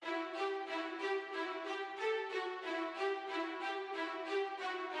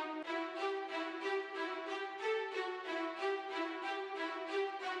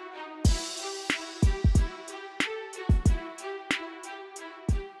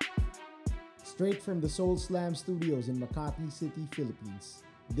Straight from the Soul Slam studios in Makati City, Philippines,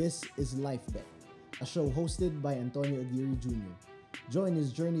 this is Life Deck, a show hosted by Antonio Aguirre Jr. Join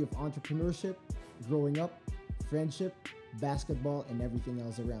his journey of entrepreneurship, growing up, friendship, basketball, and everything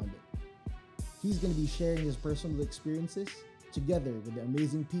else around it. He's going to be sharing his personal experiences together with the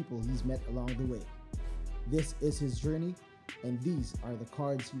amazing people he's met along the way. This is his journey, and these are the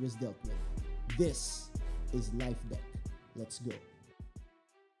cards he was dealt with. This is Life Deck. Let's go.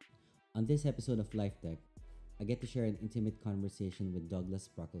 On this episode of Life Deck, I get to share an intimate conversation with Douglas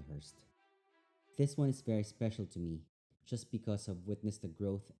Brocklehurst. This one is very special to me, just because I've witnessed the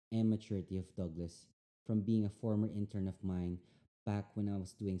growth and maturity of Douglas from being a former intern of mine back when I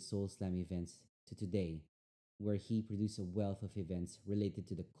was doing Soul Slam events to today, where he produced a wealth of events related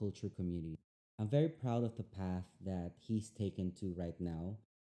to the culture community. I'm very proud of the path that he's taken to right now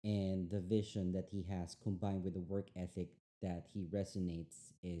and the vision that he has combined with the work ethic that he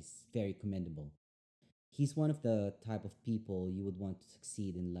resonates is very commendable. He's one of the type of people you would want to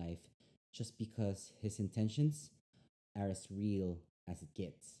succeed in life just because his intentions are as real as it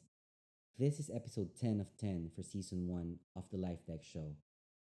gets. This is episode 10 of 10 for season 1 of the Life Deck Show.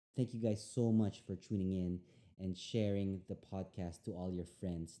 Thank you guys so much for tuning in and sharing the podcast to all your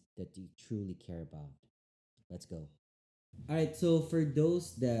friends that you truly care about. Let's go. All right, so for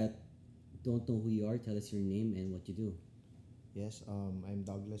those that don't know who you are, tell us your name and what you do. Yes, I'm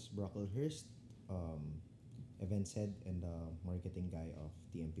Douglas Brocklehurst, events head and marketing guy of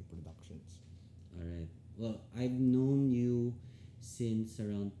TMP Productions. All right. Well, I've known you since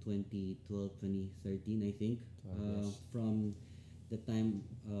around 2012, 2013, I think. Yes. From the time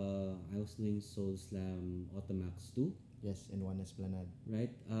I was doing Soul Slam Automax 2, Yes, in One Esplanade.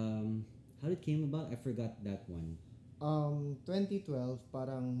 right? How it came about, I forgot that one. 2012,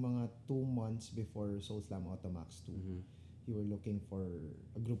 parang mga 2 months before Soul Slam Automax 2, you were looking for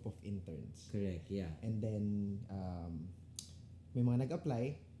a group of interns. Correct, yeah. And then, may mga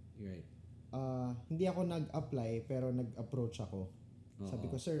nag-apply. You're right. Hindi ako nag-apply, pero nag-approach ako. Oo. Sabi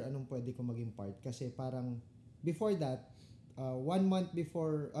ko, sir, anong pwede ko maging part? Kasi parang, before that, 3 months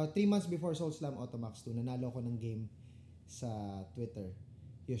before Soul Slam Automax 2, nanalo ako ng game sa Twitter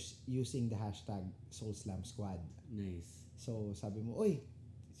using the hashtag Soul Slam Squad. Nice. So, sabi mo, oy,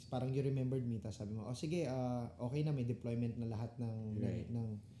 parang you remembered me. Tapos sabi mo, oh sige, okay na, may deployment na lahat ng Right.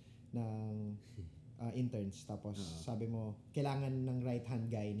 interns. Tapos sabi mo, kailangan ng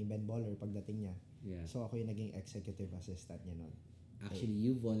right-hand guy ni Ben Baller pagdating niya. Yeah. So, ako yung naging executive assistant niya noon. Actually,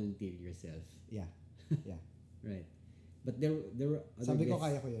 you volunteered yourself. Yeah. Yeah. Right. But there were other Sabi ko, guests.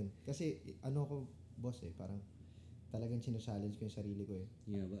 kaya ko yun. Kasi, ko, boss parang talagang challenge ko yung sarili ko eh.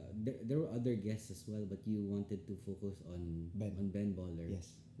 Yeah, but there were other guests as well, but you wanted to focus on Ben Baller.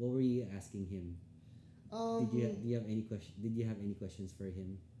 Yes. What were you asking him? Did you have any question? Did you have any questions for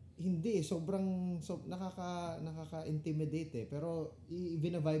him? Hindi, sobrang nakaka-intimidate eh. Pero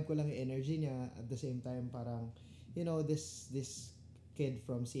i-vibe ko lang yung energy niya at the same time parang this kid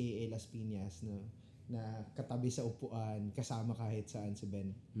from CAA Las Piñas na katabi sa upuan, kasama kahit saan si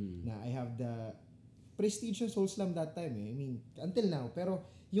Ben. Na I have the prestige ng Soul Slam that time eh. I mean, until now. Pero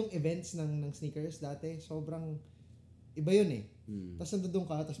yung events ng sneakers dati, sobrang iba yun eh. Tapos nandun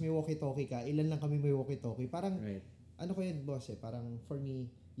ka, tapos may walkie-talkie ka. Ilan lang kami may walkie-talkie. Parang, Right. ano ko yun, boss eh. Parang, for me,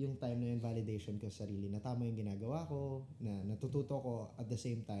 yung time na yun, validation ko sa sarili. Na tama yung ginagawa ko, na natututo ko at the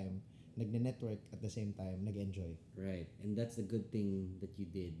same time, nagne-network at the same time, nag-enjoy. Right, and that's the good thing that you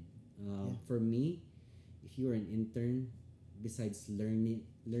did. For me, if you were an intern, besides learning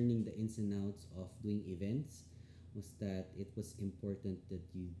the ins and outs of doing events, was that it was important that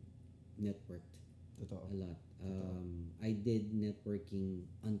you networked Totoo. a lot. I did networking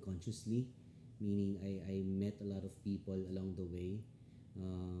unconsciously, meaning I met a lot of people along the way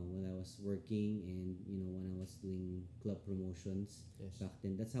when I was working and when I was doing club promotions. Yes. Back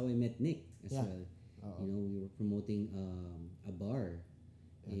then. That's how I met Nick as Yeah. well. Oo. We were promoting a bar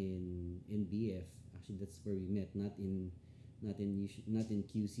in BF. Actually, that's where we met. Not in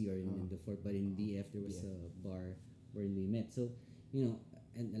QC or in the fort, but in BF there was a bar where we met. So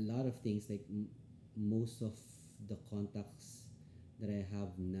and a lot of things like most of the contacts that I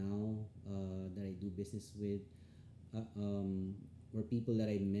have now that I do business with were people that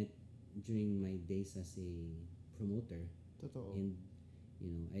I met during my days as a promoter. Totoo.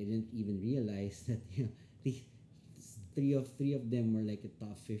 And I didn't even realize that the three of them were like a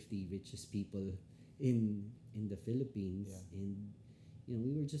top 50 richest people in the Philippines. Yeah. And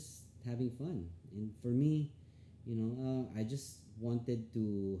we were just having fun. And for me, I just wanted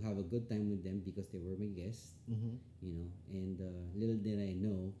to have a good time with them because they were my guests. And little did I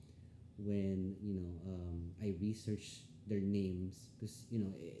know when I researched their names, because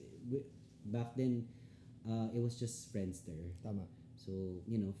back then, it was just Friendster. Tama. So,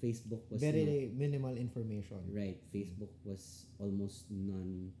 Facebook was Very minimal information. right. Facebook was almost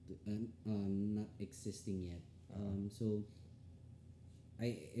not existing yet. So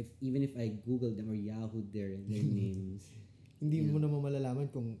even if I Googled them or Yahoo their names, Hindi Yeah. mo naman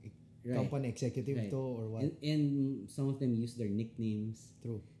malalaman kung right, company executive right. to or what. And some of them use their nicknames.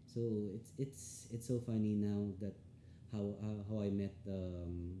 True. So it's so funny now that how I met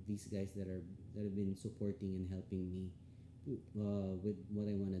these guys that have been supporting and helping me with what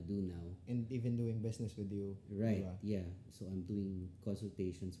I want to do now. And even doing business with you. Right. diba? Yeah. So I'm doing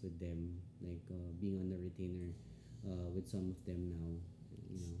consultations with them, like being on the retainer with some of them now.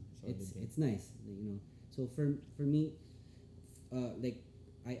 Solid din. It's nice. So for me, like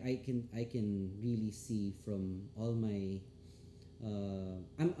I can really see from all my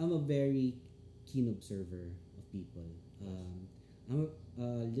I'm a very keen observer of people.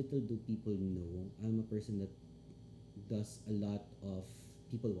 Little do people know, I'm a person that does a lot of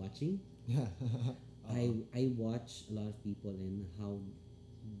people watching. Yeah. I watch a lot of people and how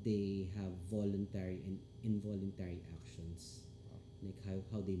they have voluntary and involuntary actions, like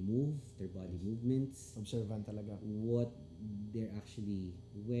how they move, their body movements, Observant talaga. what they're actually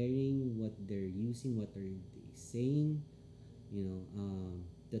wearing, what they're using, what are they saying,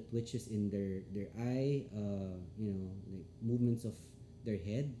 the twitches in their eye, like movements of their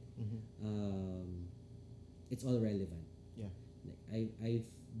head. It's all relevant. Yeah. Like I've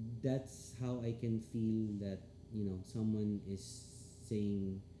that's how I can feel that someone is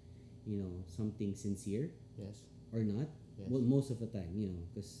saying something sincere Yes. or not. Yes. Well, most of the time,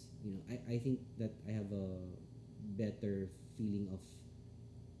 because I think that I have a better feeling of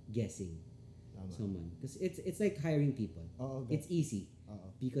guessing Tama. someone, because it's like hiring people. Oo, It's easy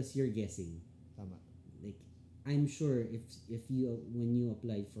Oo. because you're guessing. Tama. Like I'm sure if you when you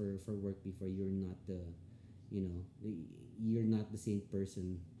applied for work before, you're not you're not the same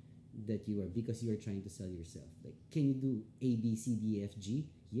person that you are, because you're trying to sell yourself. Like, can you do A B C D F G?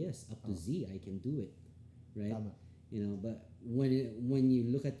 Yes, up to Z I can do it, right? Tama. But when you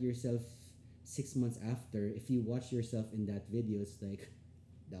look at yourself 6 months after, if you watch yourself in that video, it's like,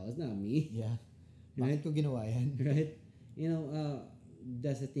 that was not me. Yeah. Right? Bakit ko ginawa yan? Right?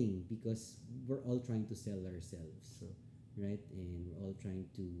 That's the thing, because we're all trying to sell ourselves. True. Right? And we're all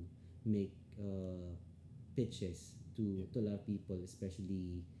trying to make pitches to a lot of people,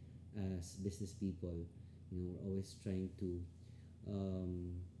 especially as business people. We're always trying to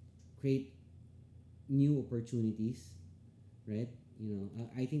create new opportunities, right?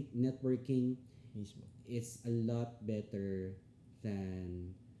 I think networking Mismo. is a lot better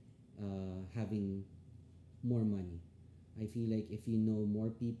than having more money. I feel like if you know more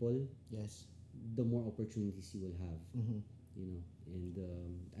people, Yes. the more opportunities you will have. And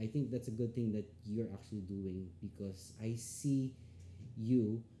I think that's a good thing that you're actually doing, because I see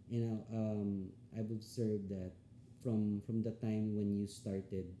you, I've observed that from the time when you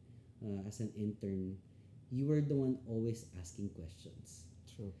started as an intern, you were the one always asking questions.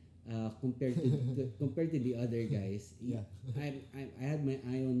 True. Compared to compared to the other guys. Yeah. I had my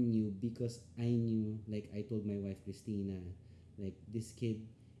eye on you, because I knew, like I told my wife Christina, like this kid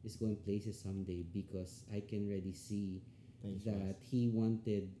is going places someday, because I can already see Thanks, that he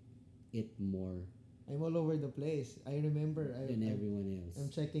wanted it more I'm all over the place. I remember than everyone else.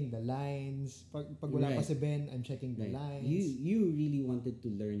 I'm checking the lines. Pag wala pa Right. si Ben, I'm checking the Right. lines. You really wanted to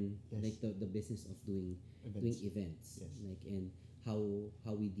learn, Yes. like the business of doing events, Yes. like, and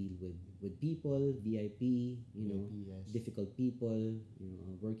how we deal with people, VIP, VIP, yes. difficult people,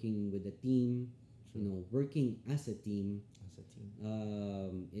 working with a team, True. working as a team. As a team.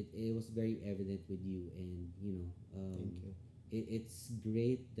 It was very evident with you, and Thank you. it's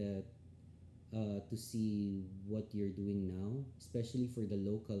great that to see what you're doing now, especially for the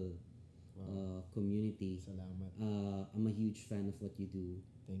local Wow. community. Salamat. I'm a huge fan of what you do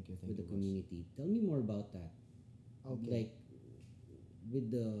Thank you. with the boss. community. Tell me more about that. Okay. Like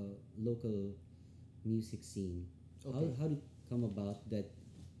with the local music scene. Okay. How did it come about that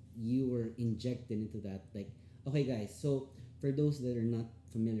you were injected into that? Like, okay, guys. So for those that are not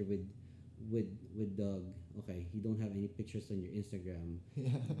familiar with Doug, okay, you don't have any pictures on your Instagram,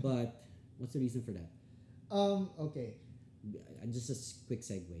 but what's the reason for that? Okay. Just a quick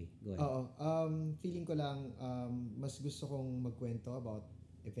segue. Go ahead. Oo. Feeling ko lang mas gusto kong magkwento about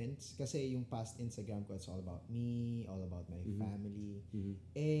events kasi yung past Instagram ko, it's all about me, all about my Mhm. family. Mhm.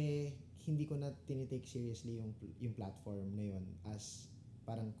 Hindi ko na tinitake seriously yung platform na yun as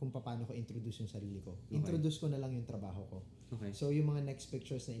parang kung paano ko introduce yung sarili ko. Okay. Introduce ko na lang yung trabaho ko. Okay. So yung mga next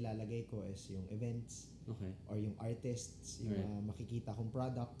pictures na ilalagay ko is yung events Okay. or yung artists, yung Right. makikita kong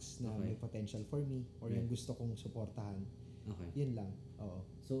products na Okay. may potential for me or yung Right. gusto kong suportahan. Okay. Yun lang. Oo.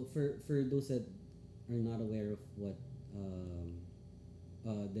 So for those that are not aware of what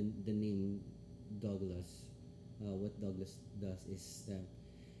the name Douglas, what Douglas does is that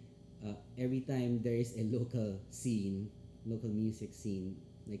every time there is a local music scene,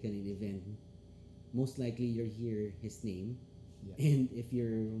 like an event, most likely you'll hear his name. Yeah. And if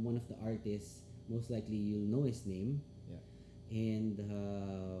you're one of the artists, most likely you'll know his name. Yeah. And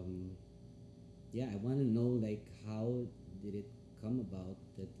I want to know, like, how did it come about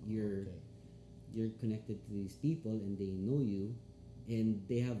that you're connected to these people and they know you and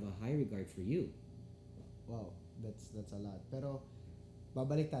they have a high regard for you. Wow, that's a lot. Pero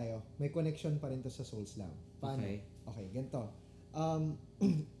babalik tayo. May connection pa rin to sa Soul Slam. Paano? Okay. Okay, ganito.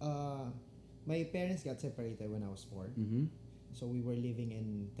 My parents got separated when I was 4. Mm-hmm. So we were living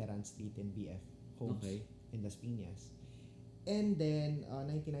in Terran Street in BF homes Okay. in Las Piñas. And then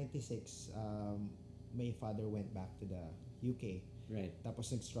 1996, my father went back to the UK. Right. Tapos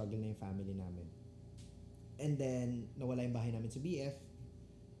nag-struggle na yung family namin. And then nawala yung bahay namin sa BF.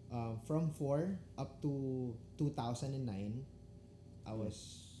 From 4 up to 2009, I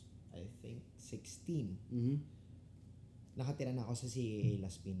was, I think, 16. Mm-hmm. Nakatira na ako sa CAA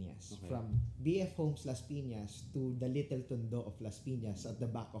Las Piñas. Okay. From BF Homes Las Piñas to the Little Tondo of Las Piñas at the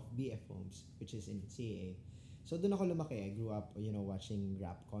back of BF Homes, which is in CAA. So doon ako lumaki. I grew up, watching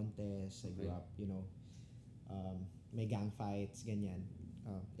rap contests. I grew Okay. up, may gang fights, ganyan.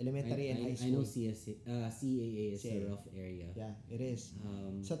 Elementary and high I know school. CAA is a CAA. rough area. Yeah, it is.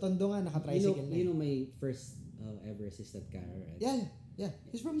 Um, Sa Tondo nga, naka-tricycle na. you know my first ever assistant carer, right? Yeah.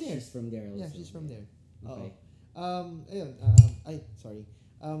 He's from there. She's from there also. Yeah, she's from there. Okay. Ayun, sorry.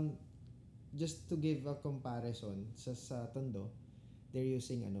 Just to give a comparison, sa Tondo, they're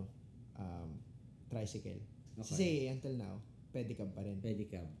using tricycle. Sa Okay. CAA until now, pedicab pa rin.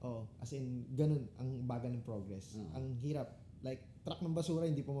 Pedicab. Oo, as in, ganun ang bagal ng progress. Oo. Ang hirap. Like, truck ng basura,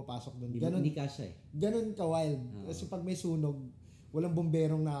 hindi pumapasok doon. Hindi kasya eh. Ganun ka-wild. Oo. Kasi pag may sunog, walang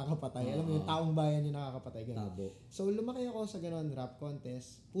bomberong nakakapatay. Alam mo yung Oo. taong bayan yung nakakapatay. Ganun. Tabo. So, lumaki ako sa ganun, rap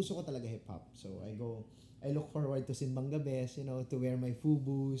contest. Puso ko talaga hip-hop. So, I look forward to Simbang Gabes, to wear my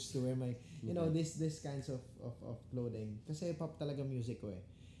FUBUs, to wear my, this kinds of clothing. Kasi hip-hop talaga music ko eh.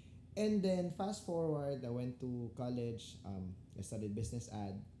 And then, fast forward, I went to college. I studied business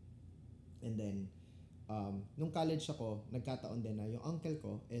ad. And then, nung college ako, nagkataon din na yung uncle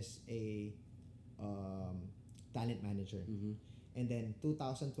ko is a talent manager. Mm-hmm. And then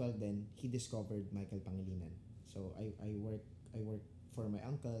 2012 then he discovered Michael Pangilinan. So I work for my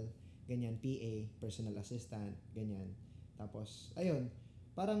uncle, ganyan, PA, personal assistant, ganyan. Tapos ayun,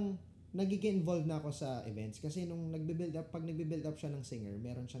 parang nagiging involved na ako sa events kasi nung pag nagbe-build up siya ng singer,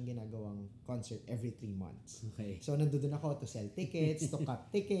 meron siyang ginagawang concert every 3 months. Okay. So nandun ako to sell tickets, to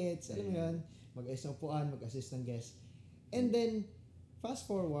cut tickets, alam mo yun, mag-ayos ng upuan, mag-assist ng guest. And then fast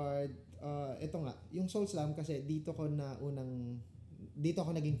forward, ito nga, yung Soul Slam kasi dito ako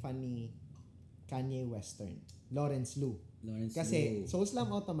naging fan ni Kanye Western, Lawrence Liu. Kasi Soul Slam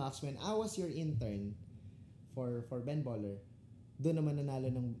Automax, when I was your intern for Ben Baller, doon naman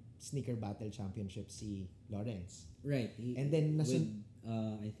nanalo ng Sneaker Battle Championship si Lawrence. Right. And then with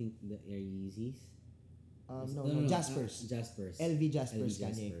I think the Air Yeezys. No, Jaspers. Jaspers. LV Jaspers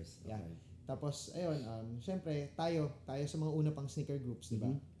Kanye. Jaspers. Yeah. Okay. Tapos ayun, syempre tayo sa mga una pang sneaker groups, di ba?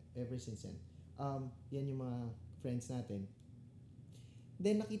 Ever since yan. Yan yung mga friends natin.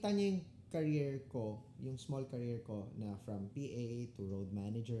 Then nakita niya yung career ko, yung small career ko na from PA to road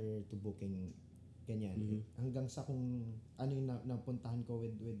manager to booking, ganyan. Mhm. Hanggang sa kung ano yung napuntahan ko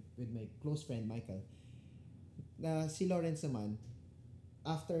with my close friend Michael. Na si Lawrence naman,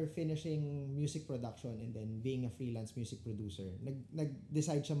 after finishing music production and then being a freelance music producer,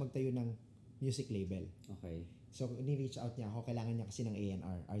 nag-decide siya magtayo ng music label. Okay. So, ni-reach out niya ako. Kailangan niya kasi ng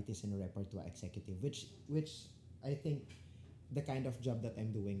A&R, Artist and Repertoire Executive, which I think the kind of job that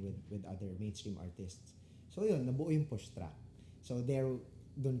I'm doing with other mainstream artists. So, yun, nabuo yung Push Track. So,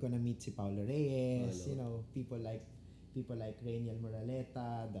 doon ko na-meet si Paulo Reyes, people like Rainiel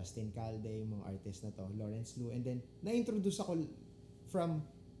Moraleta, Dustin Calde, yung mga artists na to, Lawrence Liu. And then, na-introduce ako from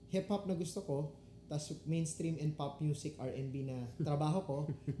hip-hop na gusto ko, tas mainstream and pop music, R&B na trabaho ko,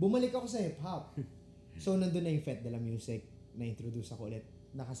 bumalik ako sa hip-hop. So, nandun na yung Fete de la Music, na-introduce ako ulit,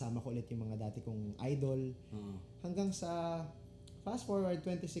 nakasama ko ulit yung mga dati kong idol. Hanggang sa, fast forward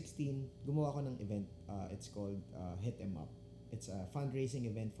 2016, gumawa ako ng event. It's called Hit 'em Up. It's a fundraising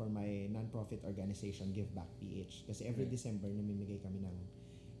event for my non-profit organization, Give Back PH. Kasi every Right. December, namimigay kami ng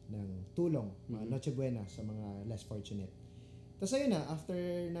tulong, mga Mhm. Noche Buena sa mga less fortunate. Tapos ayun na, after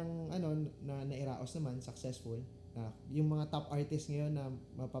ng na nairaos naman, successful, na yung mga top artists ngayon na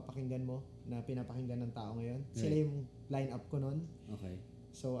mapapakinggan mo, na pinapakinggan ng tao ngayon, sila Right. yung line-up ko nun. Okay.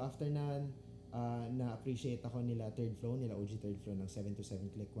 So after na, na-appreciate ako nila Third Flow, nila OG Third Flow ng 7 to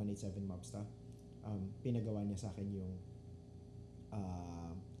 7 Click, 187 Mobsta. Pinagawa niya sa akin yung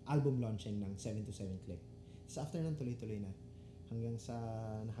album launching ng 7 to 7 Click. So after nun, tuloy-tuloy na. Hanggang sa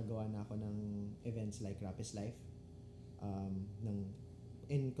nakagawa na ako ng events like Rap is Life,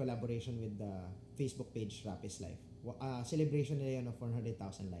 in collaboration with the Facebook page Rap is Life. Celebration nila yun of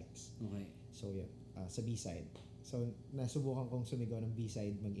 400,000 likes. Okay. So yun, sa B-side. So nasubukan kong sumigaw ng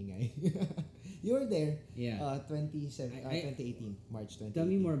B-side, mag-ingay. You were there. Yeah. 2018, March 2018. Tell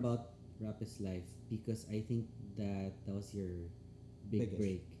me more about Rapis Life because I think that was your big Biggest,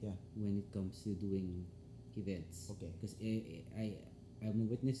 break yeah. when it comes to doing events. Okay. Because I'm a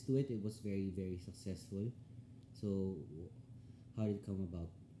witness to it. It was very, very successful. So, how did it come about?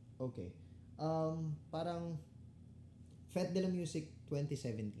 Okay. Parang Fête de la Music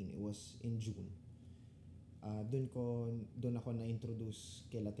 2017, it was in June. Doon ako na-introduce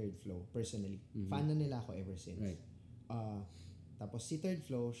kay La Third Flow personally. Mhm. Fan na nila ako ever since. Right. Tapos si Third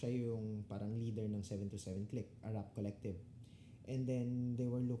Flow, siya yung parang leader ng 7 to 7 Click, a rap collective. And then they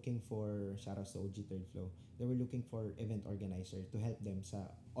were looking for, shoutouts to OG Third Flow, they were looking for event organizer to help them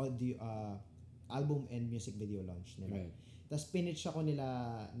sa audio, album and music video launch nila. Right. Tapos pinitch ako nila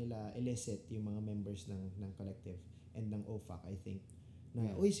Illicit, yung mga members ng collective and ng OFAC, I think. Na,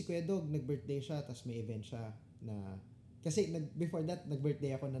 Yeah. uy, si Kuya Dog, nag-birthday siya, tapos may event siya na, kasi before that,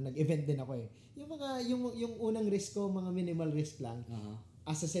 nag-birthday ako na nag-event din ako eh. Yung unang risk ko, mga minimal risk lang. Uh-huh.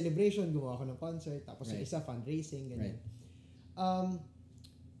 As a celebration, gumawa ako ng concert, tapos yung Right. isa, fundraising, ganyan. Right.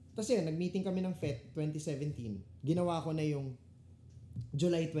 Tapos yun, nag-meeting kami ng FET 2017. Ginawa ko na yung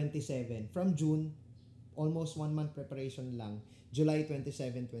July 27. From June, almost 1 month preparation lang. July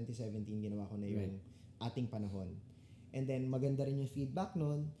 27, 2017, ginawa ko na yung ating panahon. And then, maganda rin yung feedback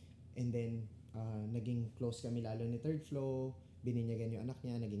nun. And then, naging close kami lalo ni Third Flow. Bininyagan yung anak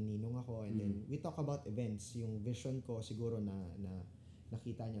niya, naging ninong ako. And then, we talk about events. Yung vision ko, siguro na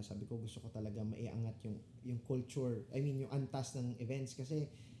nakita niya. Sabi ko, gusto ko talaga maiangat yung culture. I mean, yung antas ng events. Kasi,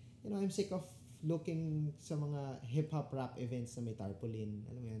 I'm sick of looking sa mga hip-hop rap events na may tarpaulin.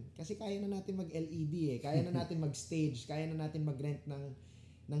 Alam mo yan? Kasi kaya na natin mag-LED eh. Kaya na natin mag-stage. Kaya na natin mag-rent ng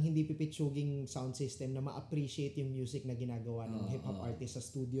hindi pipitsuging sound system na ma-appreciate yung music na ginagawa ng hip-hop artist sa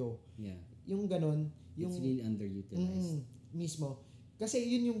studio. Yeah. Yung ganun. Yung, It's really underutilized. Mismo. Kasi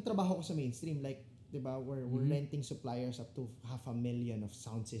yun yung trabaho ko sa mainstream. Like, diba, we're renting suppliers up to 500,000 of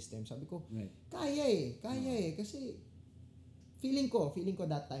sound system. Sabi ko, Right. kaya eh. Kasi feeling ko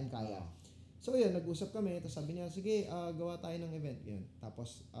that time kaya. So yun, nag-usap kami, tapos sabi niya, sige, gawa tayo ng event. Yun.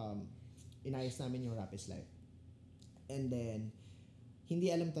 Tapos, inayos namin yung Rap is Life. And then, hindi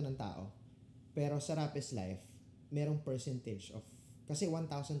alam to ng tao, pero sa Rap is Life, merong percentage of, kasi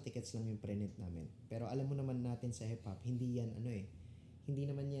 1,000 tickets lang yung pre-net namin. Pero alam mo naman natin sa hip-hop, hindi yan,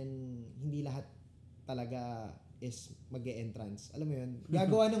 hindi lahat talaga is mag-e-entrance. Alam mo yun?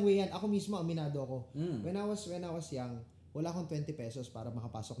 Gagawa ng way yan. Ako mismo, aminado ako. When I was young, wala akong 20 pesos para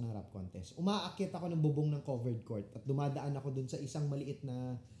makapasok ng rap contest. Umaakyat ako ng bubong ng covered court at dumadaan ako dun sa isang maliit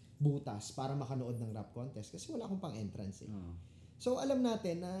na butas para makanood ng rap contest kasi wala akong pang entrance eh. So alam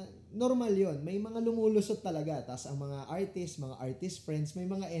natin na normal yon. May mga lumulusot talaga. Tapos ang mga artist friends, may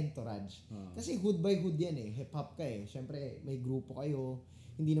mga entourage. Kasi hood by hood yan eh. Hip-hop ka eh. Siyempre, may grupo kayo.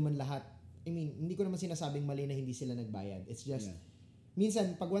 Hindi naman lahat. I mean, hindi ko naman sinasabing mali na hindi sila nagbayad. It's just,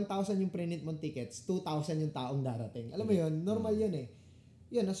 minsan, pag 1,000 yung pre-net mong tickets, 2,000 yung taong darating. Alam mo yun, normal yun eh.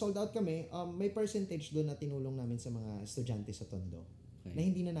 Yun, na-sold out kami. May percentage doon na tinulong namin sa mga estudyante sa Tondo. Okay. Na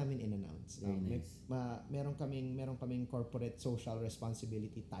hindi na namin in-announce. Very nice. Meron kaming corporate social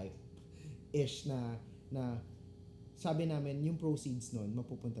responsibility type-ish na sabi namin, yung proceeds nun,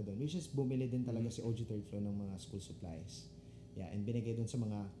 mapupunta doon. Which is, bumili din talaga si OG Third Flow ng mga school supplies. Yeah, and binigay doon sa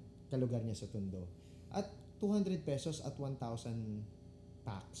mga kalugar niya sa Tondo. At 200 pesos at 1,000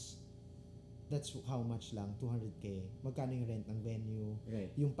 packs. That's how much lang, 200k. Magkano yung rent ng venue?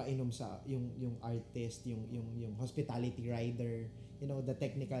 Right. Yung painom sa yung artist, yung hospitality rider, the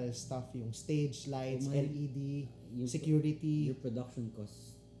technical stuff, yung stage lights, LED, security. Your production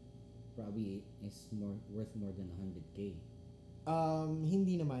cost probably is worth more than 100k.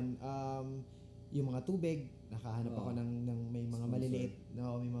 Hindi naman. yung mga tubig, nakahanap ako Oo. ng may mga Sponsor.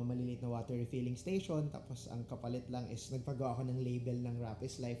 may mga maliliit na water refilling station, tapos ang kapalit lang is nagpagawa ako ng label ng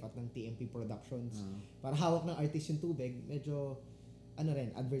Rapis Life at ng TMP Productions. Para hawak ng artist yung tubig, medyo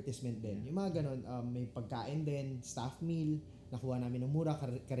advertisement din. Yeah. Yung mga ganun, may pagkain din, staff meal, nakuha namin ng mura,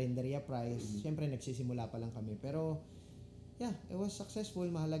 karinderya price. Siyempre, nagsisimula pa lang kami. Pero, yeah, it was successful,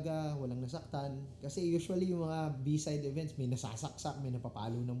 mahalaga, walang nasaktan. Kasi usually yung mga B-side events, may nasasaksak, may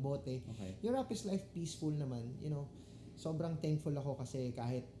napapalo ng bote. Okay. Yung Rapis Life peaceful naman, sobrang thankful ako kasi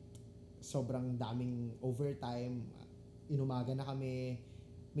kahit sobrang daming overtime, inumaga na kami,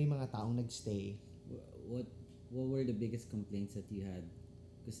 may mga taong nagstay. What were the biggest complaints that you had?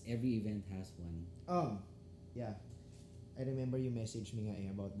 Because every event has one. Yeah. I remember you message me nga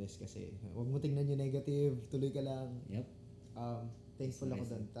about this kasi huwag mo tingnan yung negative, tuloy ka lang. Yep. Thankful That's ako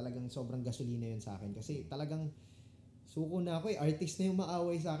nice. doon. Talagang sobrang gasolina yun sa akin kasi talagang suko na ako artist na yung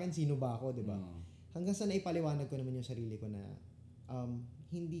maaway sa akin, sino ba ako, di ba? Oo. Hanggang sa naipaliwanag ko naman yung sarili ko na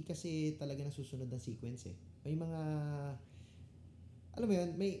hindi kasi talaga nasusunod ang sequence eh. May mga alam mo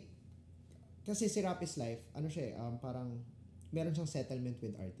yun, kasi si Rapis Life, siya parang meron siyang settlement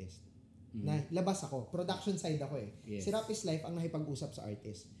with artist. Na labas ako, production side ako eh. Yes. Si Rapis Life ang nakipag-usap sa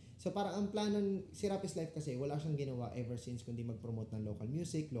artist. So parang ang plan ng si Rapis Life kasi wala siyang ginawa ever since kundi mag-promote ng local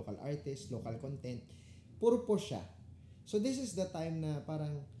music, local artists, local content. Puro push siya. So this is the time na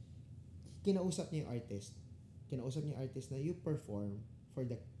parang kinausap niya yung artist. Kinausap niya yung artist na you perform for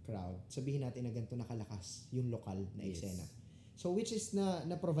the crowd. Sabihin natin na ganito nakalakas yung lokal na Yes. eksena. So which is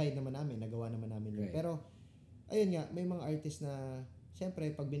na-provide naman namin, nagawa naman namin yun. Right. Pero ayun nga, may mga artist na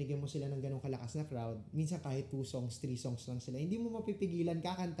siyempre, pag binigyan mo sila ng ganong kalakas na crowd, minsan kahit 2 songs, 3 songs lang sila, hindi mo mapipigilan,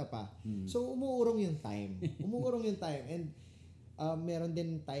 kakanta pa. So, umuurong yung time. And meron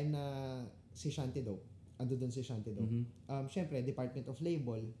din time na si Shanty Dope, ando doon si Shanty Dope. Siyempre, Department of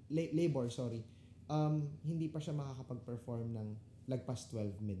Labor, hindi pa siya makakapag-perform ng lagpas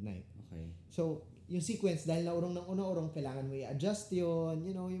 12 midnight. Okay. So, yung sequence, dahil naurong ng una-urong, kailangan mo i-adjust yun,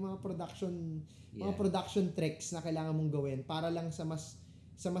 yung mga production tricks na kailangan mong gawin para lang sa mas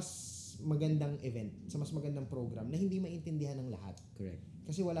magandang event, sa mas magandang program na hindi maintindihan ng lahat. Correct.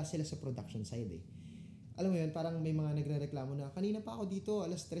 Kasi wala sila sa production side eh. Alam mo yun, parang may mga nagrereklamo na, kanina pa ako dito,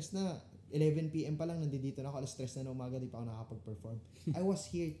 alas 3 na, 11 p.m. pa lang, nandito na ako, alas 3 na umaga, di pa ako nakakapag-perform. I was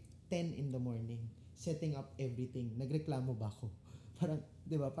here 10 in the morning, setting up everything. Nagreklamo ba ako? Parang,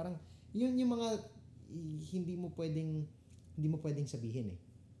 di ba, parang, yun yung mga, hindi mo pwedeng sabihin eh.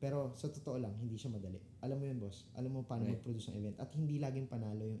 Pero sa totoo lang, hindi siya madali. Alam mo yun, boss. Alam mo paano Right. mag-produce ng event. At hindi laging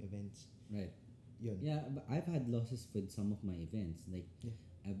panalo yung events. Right. Yun. Yeah, but I've had losses with some of my events. Like, Yeah.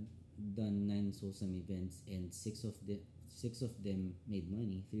 I've done 9 Soulsome events and 6 of them made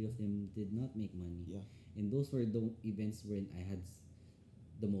money. 3 of them did not make money. Yeah. And those were the events wherein I had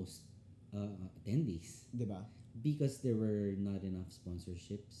the most attendees Di ba? because there were not enough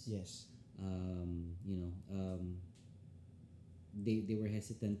sponsorships. Yes. They were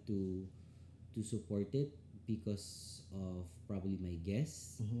hesitant to support it because of probably my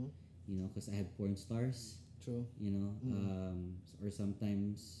guests. Because I have porn stars. True. Or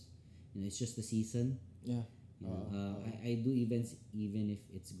sometimes it's just the season. Yeah. I do events even if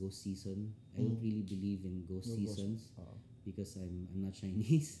it's ghost season. I don't really believe in ghost seasons because I'm not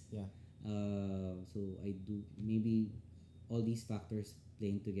Chinese. Yeah. So I do maybe all these factors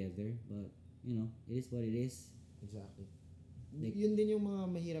playing together, but it is what it is. Exactly. Like- Yun din yung mga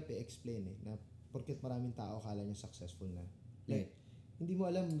mahirap i-explain eh, na porket maraming tao akala niya successful na. Like, hindi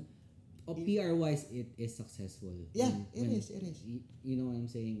mo alam. PR wise, it is successful. Yeah, it is. You know what I'm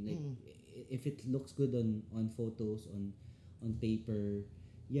saying? Like, if it looks good on photos, on paper,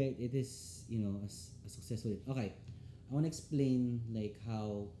 yeah, it is a successful. Okay, I want to explain like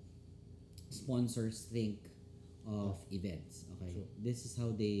how sponsors think of events. Okay, True. this is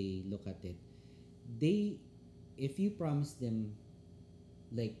how they look at it. If you promise them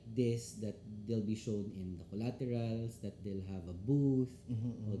like this, that they'll be shown in the collaterals, that they'll have a booth,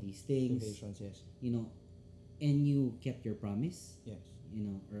 all these things, Innovations, yes. And you kept your promise, Yes.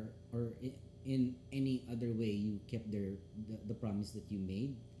 or in any other way you kept the promise that you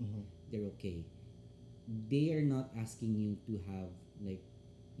made, they're okay. They are not asking you to have like,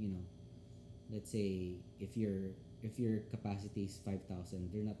 let's say if your capacity is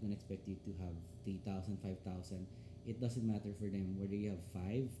 5,000, they're not gonna expect you to have 3,000, 5,000. It doesn't matter for them whether you have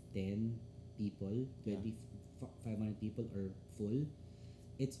 5, 10 people, 20, 500 people or full.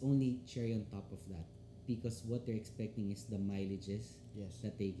 It's only cherry on top of that because what they're expecting is the mileages Yes.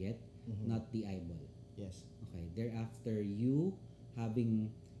 that they get, not the eyeball. Yes. Okay, they're after you having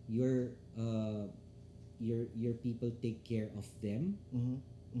your people take care of them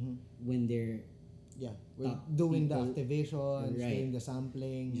when they're doing the people activations, Right. doing the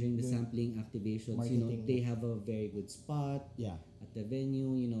sampling, during the doing- sampling activations. marketing. They have a very good spot Yeah. at the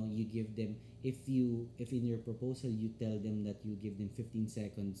venue. You give them, if in your proposal you tell them that you give them 15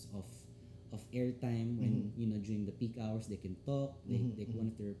 seconds of airtime when during the peak hours they can talk. One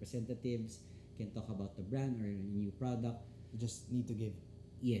of the representatives can talk about the brand or a new product. You just need to give.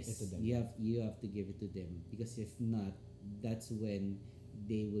 Yes, It to them. you have to give it to them, because if not, that's when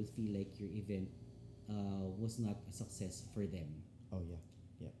they will feel like your event was not a success for them. Oh yeah.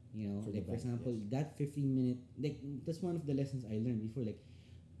 For the For brand, example, that 15-minute, like, that's one of the lessons I learned before. Like,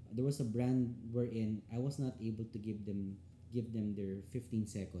 there was a brand wherein I was not able to give them their 15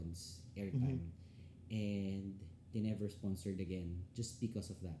 seconds airtime, and they never sponsored again just because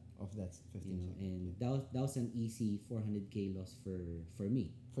of that. Of that 15 seconds. And that was an easy 400K loss for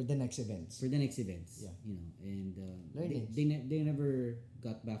me For the next events. for the next events. Yeah. And Learnings. they never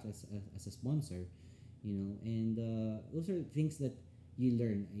got back as a sponsor. And those are things that you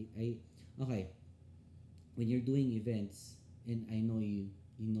learn. Okay, when you're doing events, and I know you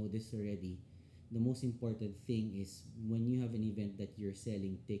know this already, the most important thing is when you have an event that you're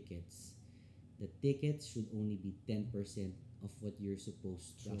selling tickets, the tickets should only be 10% of what you're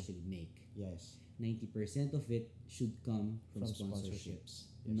supposed to True. actually make. Yes. 90% of it should come from sponsorships,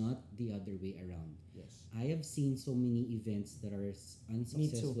 Yes. not the other way around. Yes. I have seen so many events that are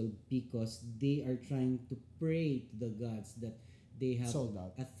unsuccessful because they are trying to pray to the gods that they have Sold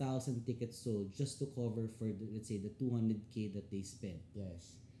out. 1,000 tickets sold just to cover for let's say the 200K that they spent.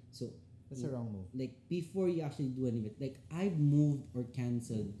 Yes. So That's a wrong move. like before you actually do an event, like I've moved or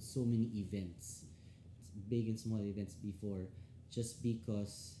canceled so many events, big and small events before, just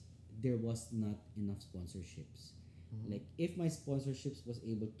because there was not enough sponsorships. Like if my sponsorships was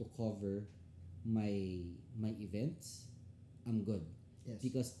able to cover my events, I'm good, Yes.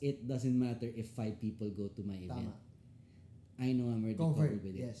 because it doesn't matter if 5 people go to my event. Tama. I know I'm already Covered. covered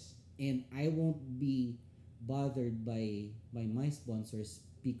with it, Yes. and I won't be bothered by my sponsors,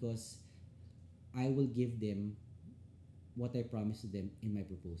 because I will give them what I promised to them in my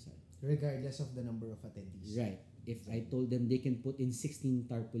proposal. Regardless of the number of attendees. Right. If I told them they can put in 16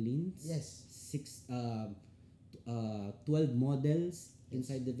 tarpaulins, Yes. 12 models Yes.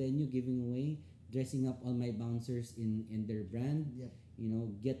 inside the venue, giving away, dressing up all my bouncers in their brand, Yep.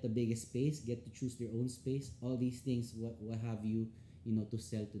 get the biggest space, get to choose their own space, all these things, what have you, to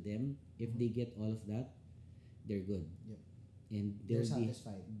sell to them. If they get all of that, they're good. Yep. And They're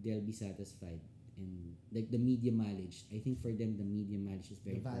satisfied. they'll be satisfied. And like the media mileage, I think for them the media mileage is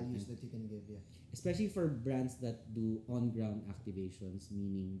very The values important, that you can give. Yeah. especially for brands that do on-ground activations,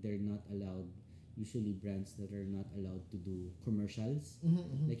 meaning they're not allowed, usually brands that are not allowed to do commercials,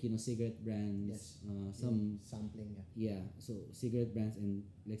 like cigarette brands, Yes. some Sampling. Yeah. so cigarette brands, and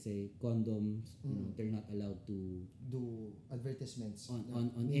let's say condoms, they're not allowed to Do advertisements on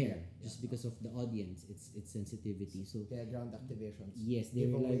media. air, just Yeah. because of the audience, its sensitivity. So Kaya ground activations. yes, they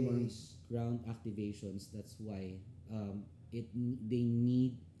rely more on Giveaways. ground activations. That's why they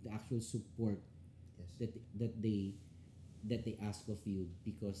need the actual support Yes. that they ask of you,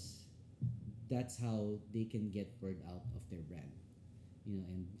 because that's how they can get word out of their brand.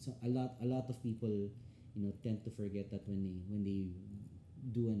 And so a lot of people tend to forget that when they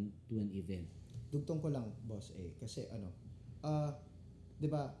do an event. Dugtong ko lang, boss, kasi 'di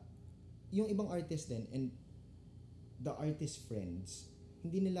ba, yung ibang artist din and the artist friends,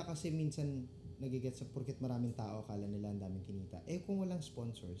 hindi nila kasi minsan nagigets sa porket maraming tao akala nila ang daming kinita. Kung walang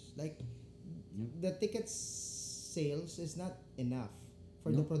sponsors, like Yep. the ticket sales is not enough for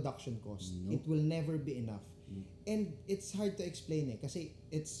the Nope. production cost. Nope. It will never be enough. Mm. And it's hard to explain kasi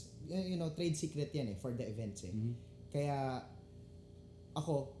it's trade secret yan for the events Mhm. Kaya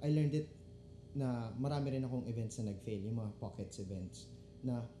ako, I learned it na marami rin akong events na nag-fail, yung mga pockets events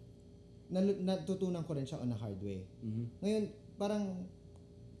na natutunan ko rin siya on a hard way. Mhm. Ngayon, parang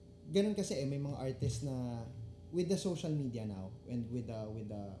ganun kasi may mga artists na with the social media now and with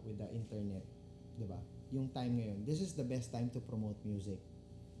the internet, 'di ba? Yung time ngayon, this is the best time to promote music.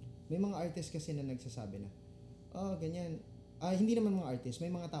 May mga artists kasi na nagsasabi na, ganyan. Hindi naman mga artists,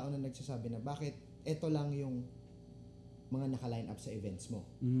 may mga tao na nagsasabi na bakit ito lang yung mga naka-line up sa events mo.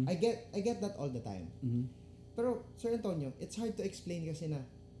 Mhm. I get that all the time. Mhm. Pero Sir Antonio, it's hard to explain kasi na,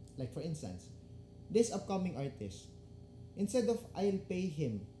 like for instance, this upcoming artist, instead of I'll pay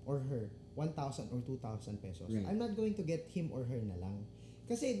him or her 1,000 or 2,000 pesos, Right. I'm not going to get him or her na lang.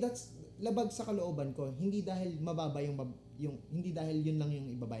 Kasi that's labag sa kalooban ko, hindi dahil mababa yung hindi dahil yun lang yung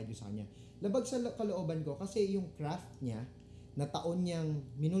ibabayad ko sa kanya. Labag sa kalooban ko kasi yung craft niya na taon niyang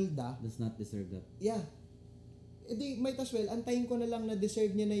minulda, Does not deserve that. yeah. Edi might as well antayin ko na lang na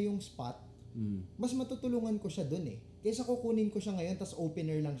deserve niya na yung spot mas matutulungan ko siya dun eh. Kaysa kukunin ko siya ngayon, tas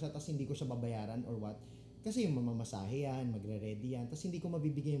opener lang siya, tas hindi ko siya babayaran or what. Kasi yung mamamasahe yan, magre-ready yan, tas hindi ko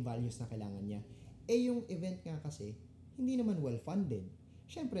mabibigay yung values na kailangan niya. Eh yung event nga kasi, hindi naman well-funded.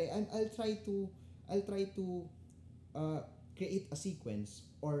 Siyempre, I'll try to create a sequence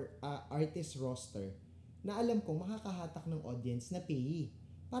or artist roster na alam kong makakahatak ng audience na payee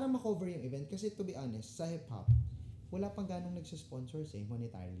para makover yung event. Kasi to be honest, sa hip-hop, wala pang ganong nagsasponsors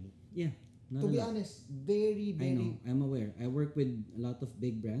monetarily. Yeah. To be honest, very, I know. very... I'm aware. I work with a lot of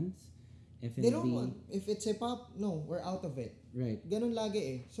big brands. FNB. They don't want. If it's hip-hop, no, we're out of it. Right. Ganon lagi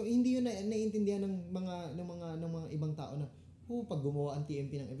eh. So, hindi yun naiintindihan ng mga ibang tao na, pag gumawa ang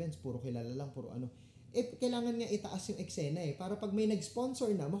TMP ng events, puro kilala lang, puro ano. Eh, kailangan nga itaas yung eksena eh. Para pag may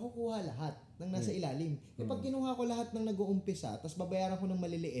nag-sponsor na, makukuha lahat ng nasa ilalim. Eh, pag kinuha ko lahat ng nag-uumpisa, tapos babayaran ko ng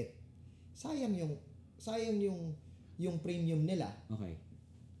maliliit, sayang yung premium nila. Okay.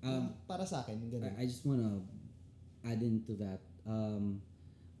 Para sa akin, ganun. I just wanna add into that.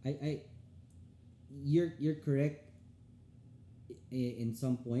 You're correct in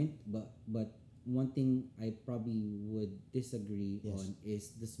some point, but one thing I probably would disagree on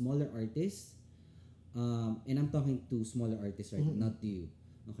is the smaller artists. And I'm talking to smaller artists right now, not to you.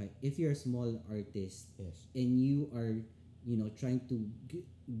 Okay, if you're a small artist and you are, trying to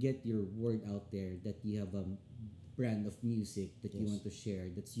get your word out there that you have a brand of music that you want to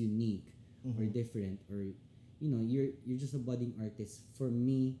share that's unique or different, or you're just a budding artist. For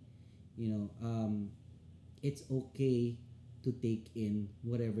me, it's okay to take in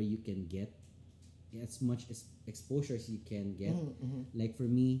whatever you can get, as much as exposure as you can get. Like for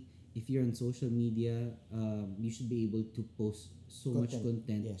me, if you're on social media, you should be able to post so much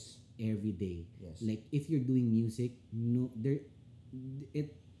content every day. Like if you're doing music,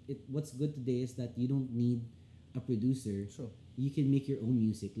 what's good today is that you don't need a producer. You can make your own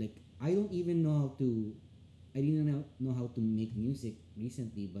music. Like I didn't know how to make music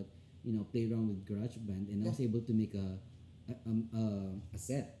recently, but play around with GarageBand, and I was able to make a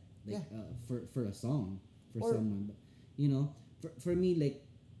set for a song for someone. But, for me, like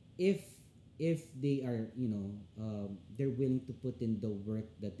if they are they're willing to put in the work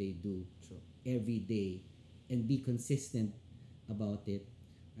that they do every day and be consistent about it,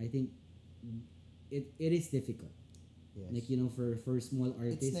 I think it is difficult. Like for small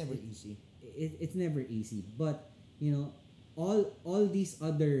artists, it's never easy. It's never easy, but all these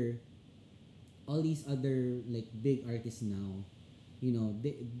other like big artists now,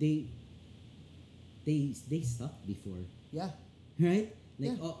 they sucked before, right?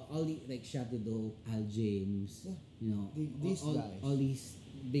 Like all the like Shadow Do, Al James, These guys, all these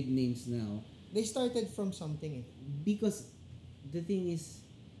big names now, they started from something because the thing is,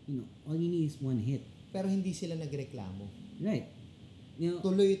 all you need is one hit, pero hindi sila nagreklamo, right?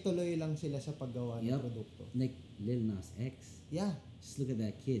 Tuloy-tuloy lang sila sa paggawa ng produkto. Like Lil Nas X. Just look at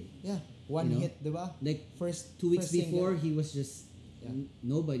that kid. One hit, diba? Like first 2 weeks before, single. he was just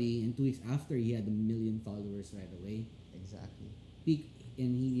nobody, and 2 weeks after, he had 1 million followers right away. Exactly.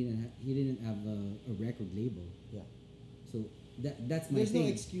 And he didn't have a record label. So that's my There's thing.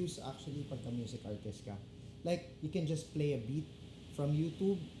 no excuse actually pagka music artist ka. Like you can just play a beat from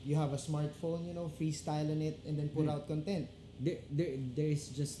YouTube. You have a smartphone, freestyle on it, and then put out content. There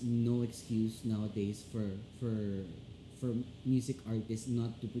is just no excuse nowadays for music artists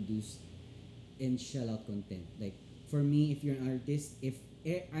not to produce and shell out content. Like for me, if you're an artist, if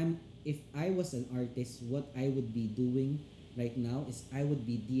I was an artist, what I would be doing right now is I would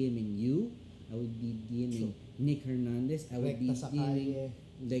be DMing you, I would be DMing Nick Hernandez, I would be DMing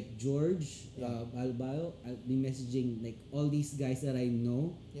like George Balbao. I'll be messaging like all these guys that I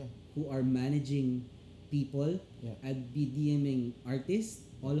know who are managing people. I'll be DMing artists,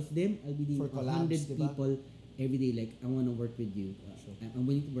 all of them. I'll be DMing 100 people every day. Like I want to work with you. I'm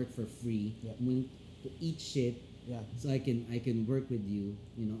willing to work for free. I'm willing to eat shit. So I can work with you.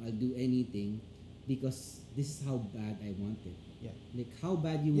 I'll do anything because this is how bad I want it. Like how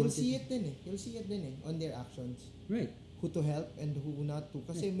bad you want it. You'll see it din on their actions. Right. Who to help and who not to.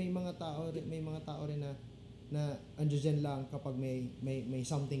 Kasi may mga tao rin na andyan lang kapag may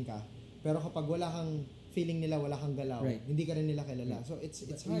something ka. Pero kapag wala kang feeling nila, wala kang galaw, hindi ka rin nila kilala. So it's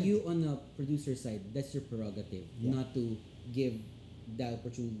hard. You on the producer side, that's your prerogative, not to give the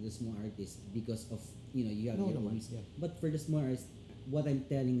opportunity to the small artists because of you have your own reason. But for the small artists, what I'm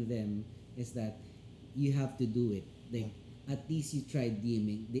telling them is that you have to do it. Like at least you tried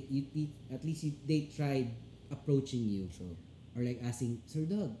DMing. They tried approaching you, or like asking, Sir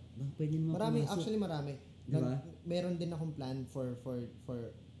Doug, pwede naman marami. Diba? Meron din akong plan for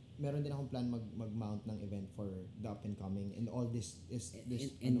meron din akong plan mag-mount ng event for the up and coming, and all this is this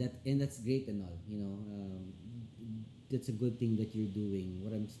and that's great and all, you know. That's a good thing that you're doing.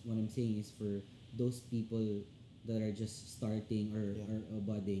 What I'm saying is for those people that are just starting or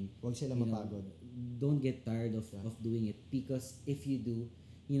budding, wag sila you know, mapagod. don't get tired of Yeah. of doing it, because if you do,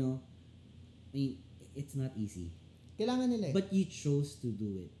 you know, I mean, it's not easy. Kailangan nila eh. But you chose to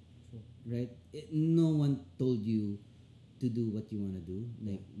do it, True. right? No one told you to do what you want to do.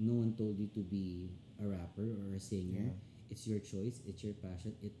 Like, no one told you to be a rapper or a singer. Yeah. It's your choice. It's your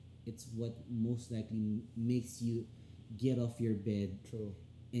passion. It's what most likely makes you get off your bed True.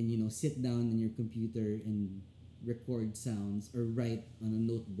 and, you know, sit down on your computer and record sounds or write on a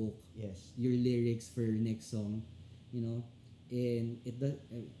notebook Yes. your lyrics for your next song, you know, and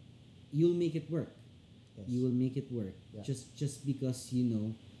you'll make it work. Yes. You will make it work. Yeah. Just because, you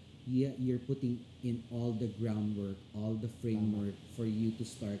know, you're putting in all the groundwork, all the framework for you to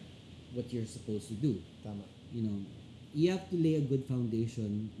start what you're supposed to do. Tama. You know, you have to lay a good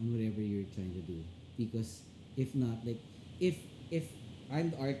foundation on whatever you're trying to do, because if not, like, if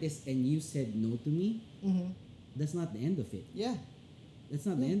I'm the artist and you said no to me, Mhm. that's not the end of it. Yeah. That's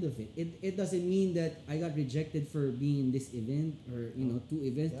not the end of it. It doesn't mean that I got rejected for being in this event, or, you know, 2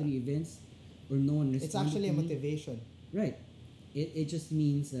 events, Yeah. 3 events, or no one responded. It's actually a to me. motivation. Right. It just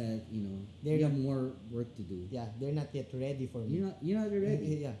means that, you know, They're you have not- more work to do. Yeah, they're not yet ready for me. You're not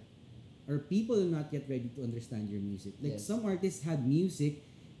ready. Yeah. Or people are not yet ready to understand your music. Like, Yes. some artists had music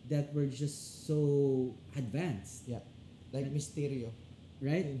that were just so advanced, Yeah. Like Mysterio.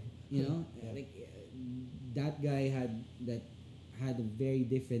 right? You know, Yeah. like, that guy had a very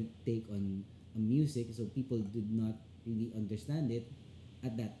different take on music, so people did not really understand it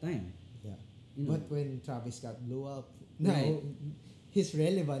at that time. Yeah. You know, But when Travis Scott blew up, now Right. he's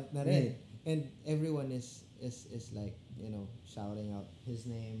relevant na rin. Right. And everyone is like, you know, shouting out his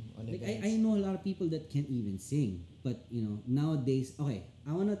name on like, events. I know a lot of people that can't even sing, but, you know, nowadays, okay,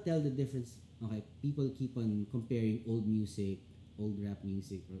 I want to tell the difference. Okay, people keep on comparing old music, old rap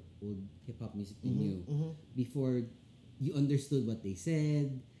music, or old hip hop music to new. Mhm. Before you understood what they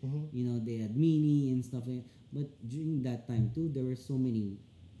said, Mhm. you know, they had meaning and stuff like that. But during that time too, there were so many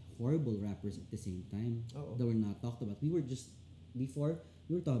horrible rappers at the same time Oo. that were not talked about. We were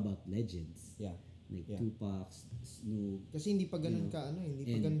talking about legends, Yeah. like Yeah. Tupac, Snoop, Kasi hindi pa ganun You know, hindi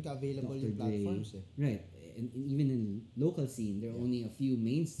pa and ganun ka-available Dr. yung platforms Dre. eh. Right. And even in local scene, there are Yeah. only a few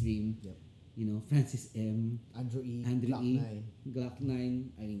mainstream. Yep. You know, Francis M, Andrew E. Andrew Glock E. 9. Glock 9.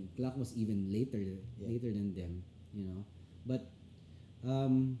 I mean, Glock was even later than them. You know, but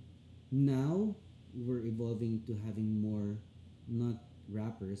now we're evolving to having more, not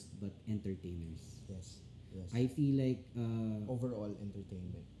rappers but entertainers. Yes. Yes. I feel like Overall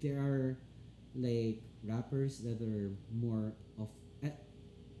entertainment. there are, like, rappers that are more of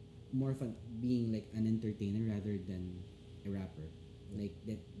fun being like an entertainer rather than a rapper. Like,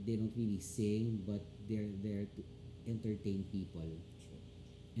 that they don't really sing, but they're there to entertain people,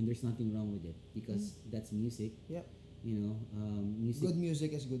 and there's nothing wrong with it, because that's music. Yep. You know, music. Good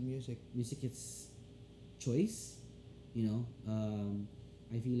music is good music. Music is choice. You know,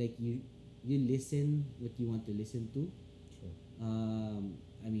 I feel like you listen what you want to listen to. True.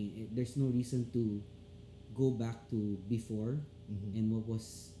 I mean, there's no reason to go back to before Mhm. and what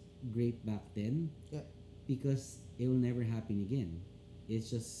was great back then, Yeah. because it will never happen again. It's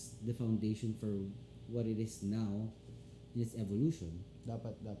just the foundation for what it is now in its evolution.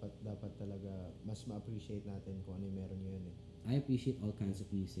 Dapat talaga mas ma-appreciate natin kung ano yung meron ngayon eh. I appreciate all kinds of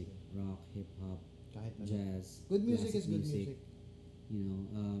music: rock, hip hop, Kahit ano. jazz. Good music classic is good music. You know,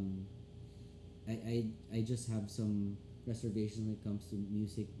 I just have some reservations when it comes to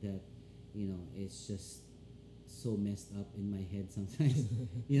music that, you know, it's just so messed up in my head sometimes.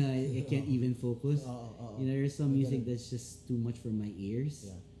 You know, I can't even focus. Oo. You know, there's some May music ganun. that's just too much for my ears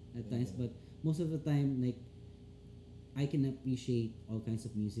Yeah. at May times, ganun. but most of the time, like, I can appreciate all kinds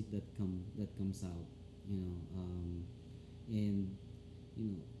of music that comes out, you know, and, you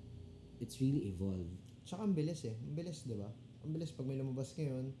know, it's really evolved. Tsaka ang bilis eh. Ang bilis, di ba? Ang bilis pag may lumabas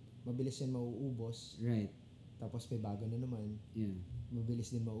ngayon, mabilis yan mauubos. Right. Tapos may bago na naman, Yeah.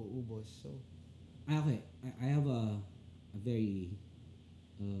 mabilis din mauubos. So, Okay, I have a very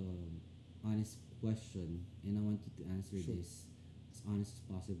honest question, and I want you to answer Sure. this as honest as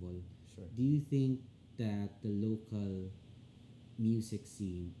possible. sure. Do you think that the local music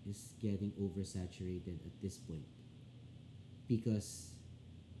scene is getting oversaturated at this point? Because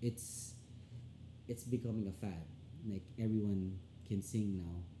it's becoming a fad. Like, everyone can sing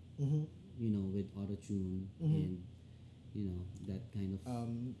now, Mhm. you know, with auto tune, Mhm. and that kind of style.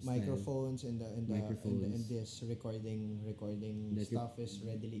 Microphones and Microphones. this recording That stuff is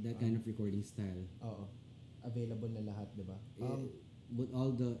readily that kind of recording style. oo, available na lahat, 'di ba? With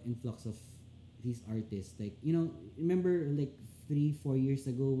all the influx of these artists, like remember like 3-4 years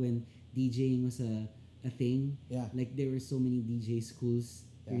ago when DJing was a thing. Yeah. Like there were so many DJ schools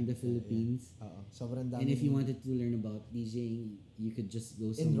here in the Philippines. Oo. Sobrang dami. And if you wanted to learn about DJing, you could just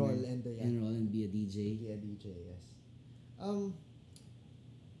go somewhere, enroll and be a DJ. Be a DJ, yes.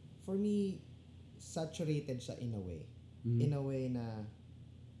 For me, saturated siya in a way. Mhm. In a way na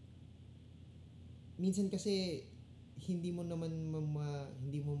minsan kasi hindi mo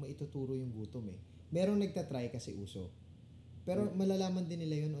maituturo yung gutom eh. Merong nagtatry kasi uso. Pero malalaman din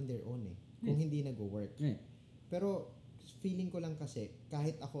nila yun on their own eh. Kung hindi nag-work. Right. Pero feeling ko lang kasi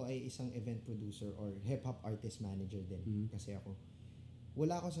kahit ako ay isang event producer or hip-hop artist manager din kasi ako,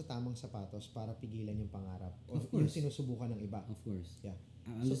 wala ako sa tamang sapatos para pigilan yung pangarap o Of yung course. sinusubukan ng iba. Of course. Yeah.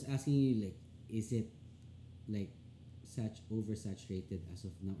 I'm just asking you, like, is it like oversaturated as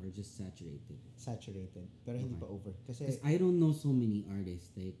of now or just saturated? Saturated. Pero hindi Okay. pa over. Kasi, Because I don't know so many artists.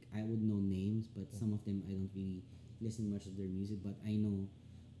 Like, I would know names, but some of them I don't really listen much of their music. But I know,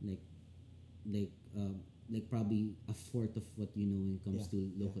 like probably a fourth of what you know when it comes to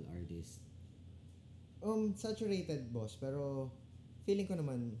local artists. saturated, boss. Pero, feeling ko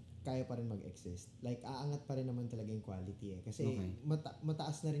naman, kaya pa rin mag-exist. Like, aangat pa rin naman talaga yung quality eh. Kasi, Okay.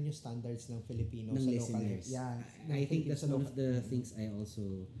 mataas na rin yung standards ng Filipino Ng sa local. listeners. Yeah. I think that's one of the Mhm. things I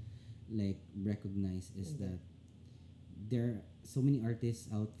also like recognize is that there are so many artists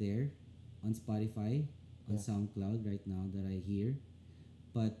out there on Spotify, on Yeah. SoundCloud right now that I hear,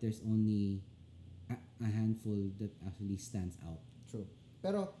 but there's only a handful that actually stands out. True.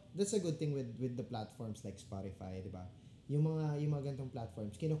 Pero that's a good thing with the platforms like Spotify, 'di ba? Yung mga ganitong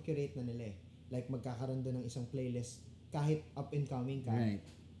platforms, kinocurate na nila eh. Like magkakaroon doon ng isang playlist kahit up and coming ka. Right.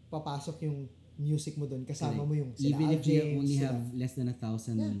 Papasok yung music mo doon, kasama Correct. mo yung sila Even if you James, only sila- have less than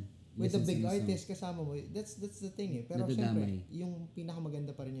 1,000 with the listens big to the song. artist kasama mo, that's the thing eh. Pero Nadadamay. syempre, yung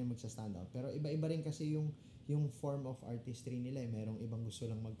pinakamaganda pa rin yung magsa-stand out. Pero iba-iba rin kasi yung form of artistry nila eh. Merong ibang gusto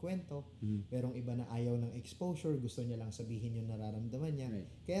lang magkwento, merong iba na ayaw ng exposure, gusto niya lang sabihin yung nararamdaman niya. Right.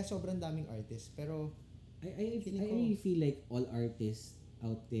 Kaya sobrang daming artist. Pero I Feeling ko- really feel like all artists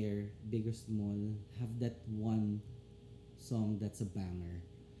out there, big or small, have that one song that's a banger.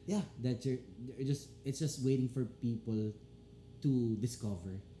 yeah, That it's just waiting for people to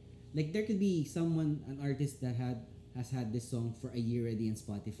discover. Like there could be an artist that has had this song for a year already on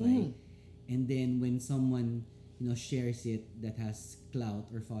Spotify, and then when someone shares it that has clout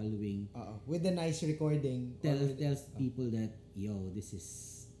or following, with a nice recording, or tells people that this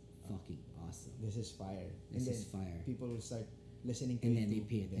is fucking awesome. this is fire. This and is then fire. people will start listening to And it then they too.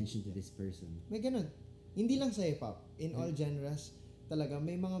 pay And then, attention to this person. May ganun. Hindi lang sa hip-hop. In all genres, talaga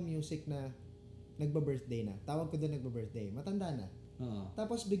may mga music na nagba-birthday na. Tawag ko doon nagba-birthday. Matanda na. Oo.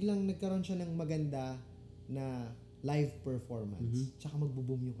 Tapos biglang nagkaroon siya ng maganda na live performance. Tsaka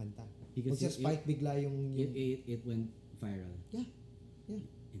magbo-boom yung kanta. Because Magsa-spike bigla yung it went viral. Yeah. Yeah.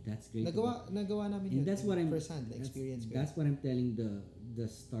 And that's great. Nagawa namin And yun. that's what I'm first hand, experience ko. That's what I'm telling the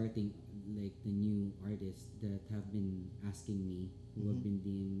starting, like the new artists that have been asking me, who have been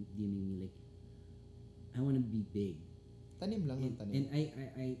DMing me, like, I want to be big. Tanim lang ng tanim.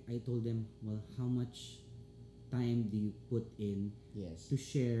 And I told them, well, how much time do you put in Yes. to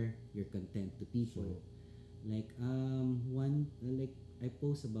share your content to people? Sure. Like I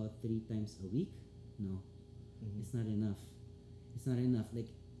post about 3 times a week. No, it's not enough. It's not enough. Like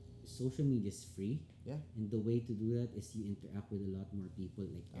social media is free. Yeah. And the way to do that is you interact with a lot more people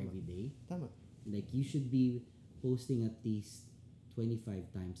like Tama. every day. Tama. Like you should be posting at least 25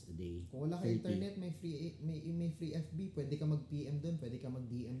 times a day. Kung wala ka 30. internet, may free FB, pwede ka mag-PM doon, pwede ka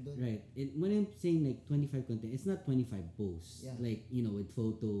mag-DM doon. Right. And when I'm saying like 25 content, it's not 25 posts. Yeah. Like, with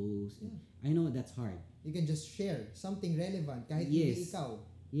photos. Yeah. I know that's hard. You can just share something relevant kahit Yes. hindi ikaw.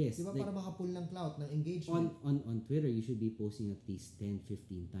 Yes. Di ba like, para makapull ng clout, ng engagement? on Twitter, you should be posting at least 10,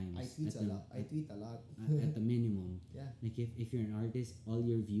 15 times. I tweet at a the- lot. I tweet a lot. at the minimum. Yeah. Like if you're an artist, all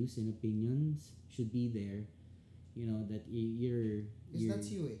your views and opinions should be there. That you're Because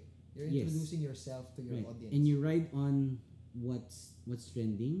that's you eh. You're Yes. introducing yourself to your right. audience. And you ride on what's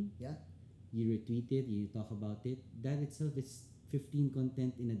trending. Yeah. You retweet it, you talk about it. That itself is 15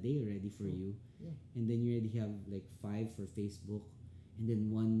 content in a day already for you. Yeah. And then you already have like 5 for Facebook, and then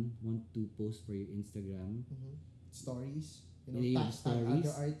 2 posts for your Instagram. Stories. And then you have Tag stories.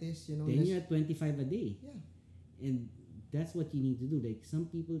 other artists, Then let's- you're at 25 a day. Yeah. And that's what you need to do. Like some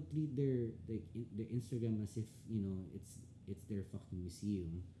people treat their Instagram as if it's it's their fucking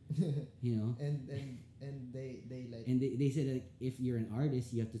museum, you know. and they like And they said that if you're an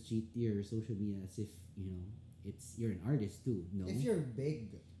artist, you have to treat your social media as if, you know, it's you're an artist too. No. if you're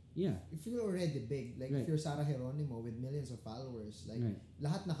big, Yeah. if you're already big, like Right. if you're Sarah Geronimo with millions of followers, like Right.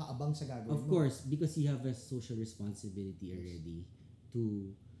 lahat nakaabang sa gagawin Of mo. course, because you have a social responsibility already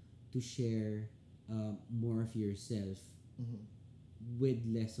to share more of yourself Mhm. with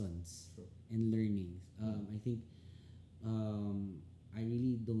lessons True. and learnings. I think I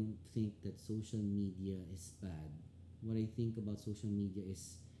really don't think that social media is bad. What I think about social media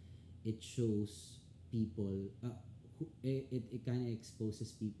is it shows people, it kind of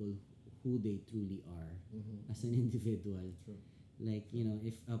exposes people who they truly are Mhm. as an individual. True. Like, you know,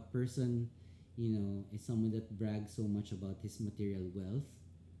 if a person, you know, is someone that brags so much about his material wealth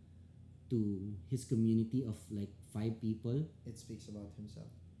to his community of like 5 people, It speaks about himself.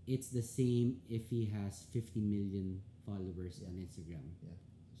 it's the same if he has 50 million followers Yeah. on Instagram. Yeah.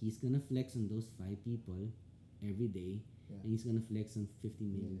 He's gonna flex on those 5 people every day, Yeah. and he's gonna flex on 50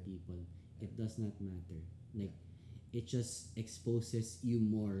 million Million. people. It does not matter. Like, it just exposes you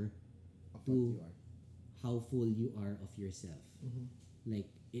more Of what to you are. how full you are of yourself. Mhm. Like,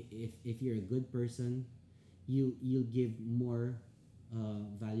 if you're a good person, you'll give more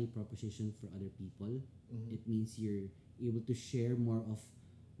value proposition for other people. Mhm. It means you're able to share more of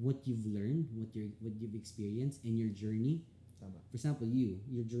what you've learned, what you've experienced, and your journey. Tama. For example,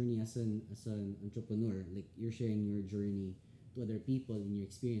 your journey as an entrepreneur, like you're sharing your journey to other people and your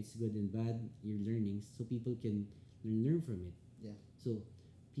experience, good and bad, your learnings, so people can learn from it. Yeah. So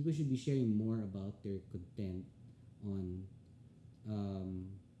people should be sharing more about their content on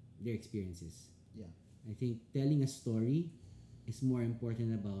their experiences. Yeah. I think telling a story is more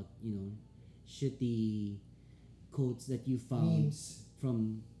important about, you know, shitty quotes that you found Memes.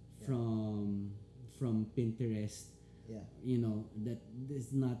 from Yeah. from Pinterest, Yeah. you know, that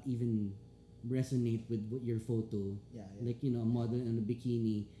does not even resonate with what your photo. Yeah. Yeah. Like, you know, a model in a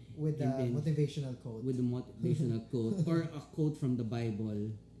bikini With the and then motivational quote. with a motivational quote or a quote from the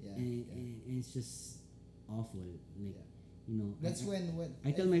Bible, yeah. and, Yeah. and it's just awful. Like, Yeah. you know, That's when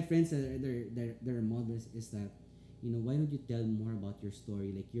I tell my friends that they're models is that, you know, why don't you tell more about your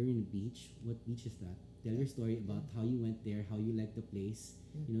story? Like, you're in a beach. What beach is that? Tell your story about how you went there, how you like the place.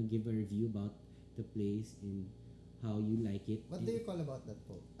 Yeah. You know, give a review about the place and how you like it. What And do you call about that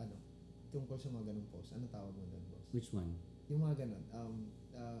post? Ano? Tungkol sa mga ganung post. Ano tawag mo doon, boss? which one? Yung mga ganun.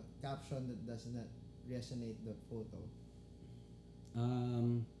 Caption that does not resonate the photo.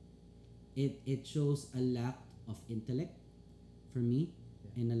 It shows a lack of intellect for me,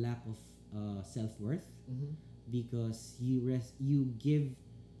 Yeah. and a lack of self-worth, Mm-hmm. because you give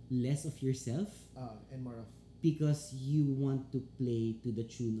less of yourself And more of, because you want to play to the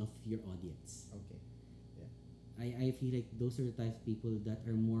tune of your audience. okay. I feel like those are the types of people that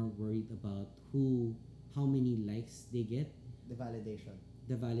are more worried about how many likes they get, The validation.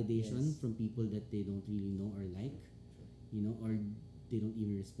 the validation Yes. from people that they don't really know or like, you know, or they don't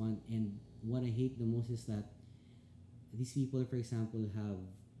even respond. And what I hate the most is that these people, for example, have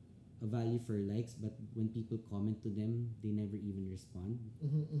a value for likes, but when people comment to them, they never even respond.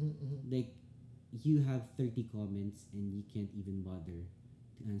 Mm-hmm, mm-hmm, mm-hmm. Like, you have 30 comments and you can't even bother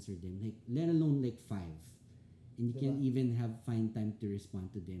to answer them. Like, let alone like 5. And you can't Diba? even find time to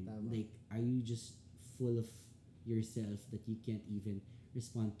respond to them. Tama. Like, are you just full of yourself that you can't even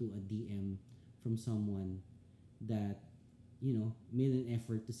respond to a DM from someone that, you know, made an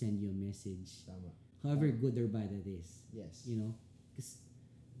effort to send you a message, Tama. however Tama. good or bad it is, Yes. you know? Because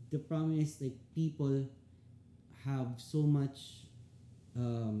the problem is, like, people have so much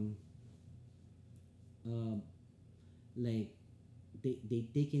like they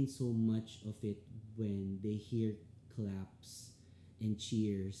take in so much of it when they hear claps and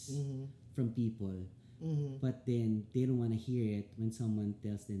cheers Mm-hmm. from people, Mm-hmm. but then they don't want to hear it when someone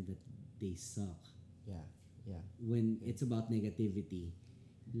tells them that they suck, Yeah. Yeah. when it's about negativity.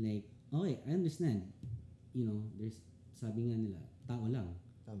 Like, okay, I understand, you know, there's, sabi nga nila, tao lang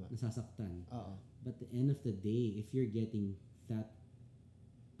Tama. nasasaktan, Oo. but at the end of the day, if you're getting that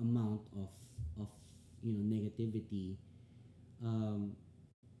amount of you know, negativity,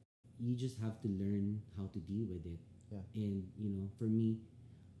 you just have to learn how to deal with it. Yeah. And, you know, for me,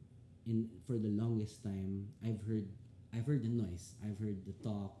 for the longest time, I've heard the noise, I've heard the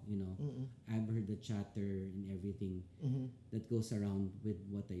talk, you know, Mm-hmm. I've heard the chatter and everything Mm-hmm. that goes around with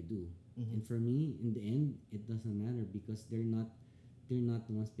what I do. Mm-hmm. And for me, in the end, it doesn't matter, because they're not the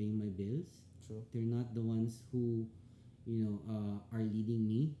ones paying my bills. True. They're not the ones who, you know, are leading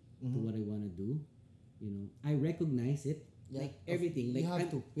me to Mhm. what I want to do. You know, I recognize it, Yeah. like everything. Like, You have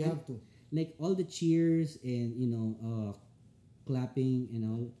to. You have to. like all the cheers and, you know, clapping and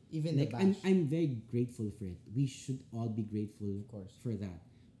all. Even Like the I'm bash, I'm very grateful for it. We should all be grateful of course. for that.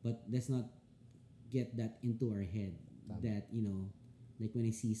 But let's not get that into our head Tama. that, like when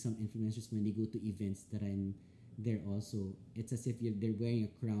I see some influencers when they go to events that I'm there also, it's as if they're wearing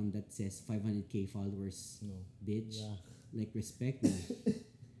a crown that says 500k followers, No. bitch. Yeah. Like respect me.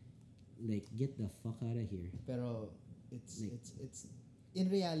 Like get the fuck out of here. Pero it's Like- it's in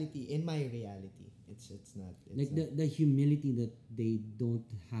reality, in my reality, it's not. It's Like not. the humility that they don't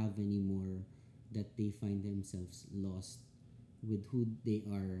have anymore, that they find themselves lost with who they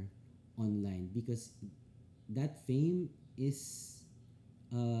are online, because that fame is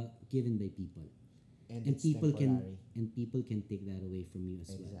given by people, and and it's people temporary. can take that away from you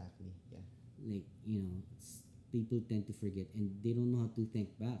as well. Exactly. Yeah. Like people tend to forget and they don't know how to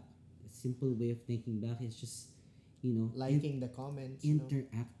think back. A simple way of thinking back is just Liking the comments.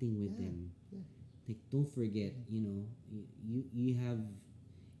 interacting with Yeah, them. yeah. Like don't forget, you have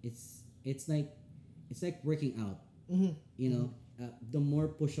it's like working out. Mhm. The more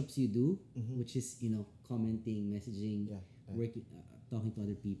push-ups you do, Mhm. which is commenting, messaging, Yeah. working, talking to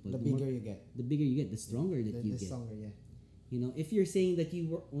other people. The more- bigger you get, the bigger you get, the stronger that you the get. stronger. Yeah. If you're saying that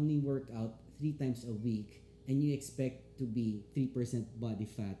you only work out 3 times a week and you expect to be 3% body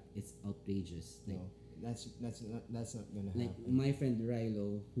fat, it's outrageous. Like, No, that's not gonna like happen. my friend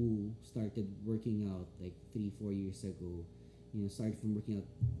Rilo, who started working out like 3-4 years ago, started from working out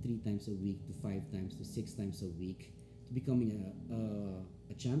 3 times a week to 5 times to 6 times a week to becoming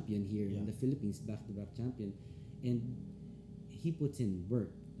a champion here in Yeah. the Philippines, back-to-back champion, and he puts in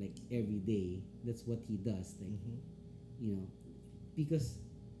work like every day. That's what he does. Like Mhm. because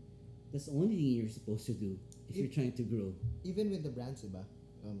that's the only thing you're supposed to do if you're trying to grow. Even with the brands, diba?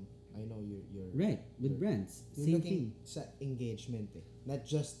 I know you're Right, with you're- brands, You're same looking thing. sa engagement, not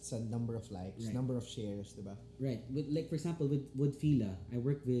just sa number of likes, Right. number of shares, diba? Right. Like for example, with Fila, I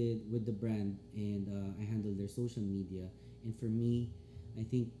work with the brand and I handle their social media. And for me, I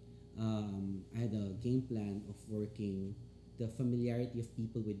think I had a game plan of working the familiarity of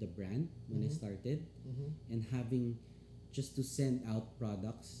people with the brand when I Mhm. started, Mm-hmm. and having just to send out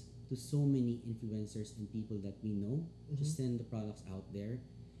products to so many influencers and people that we know. Just send the products out there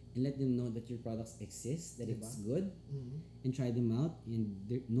and let them know that your products exist, that it's Diba? good, Mm-hmm. and try them out. And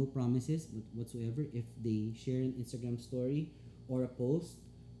there no promises whatsoever. If they share an Instagram story or a post,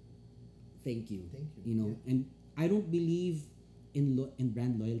 thank you. Thank you. And I don't believe in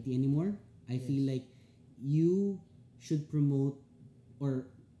brand loyalty anymore. I feel Yes. like you should promote or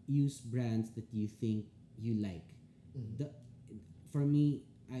use brands that you think you like. Mhm. For me,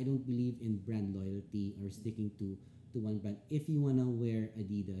 I don't believe in brand loyalty or sticking to one brand. If you wanna wear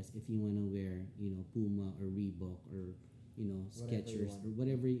Adidas, if you wanna wear Puma or Reebok or Whatever you Skechers want. or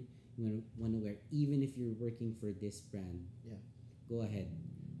whatever you wanna wear, even if you're working for this brand, Yeah. go ahead,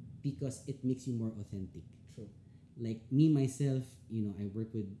 because it makes you more authentic. True. Like me myself, I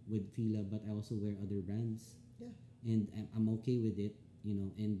work with Fila, but I also wear other brands. Yeah. And I'm okay with it.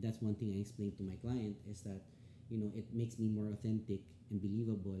 And that's one thing I explained to my client is that it makes me more authentic and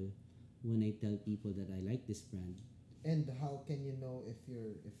believable when I tell people that I like this brand. And how can you know if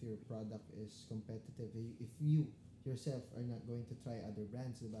your product is competitive if you yourself are not going to try other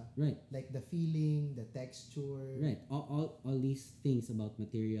brands, diba? Right. Like the feeling, the texture. Right. All these things about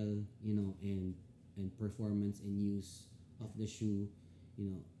material, and performance and use of the shoe,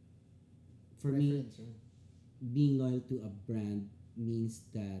 for me, Preference, right? being loyal to a brand means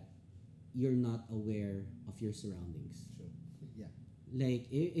that you're not aware of your surroundings. True. Yeah. Like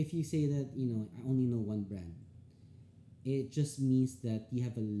if you say that I only know one brand, it just means that you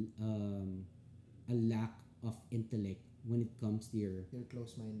have a lack of intellect when it comes to You're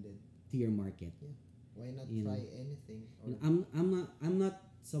close-minded. your market. Why not You know. try anything? Or I'm not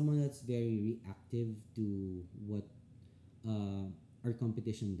someone that's very reactive to what our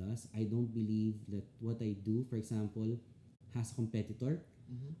competition does. I don't believe that what I do, for example, has a competitor.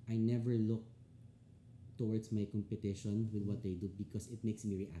 Mhm. I never look towards my competition with what they do because it makes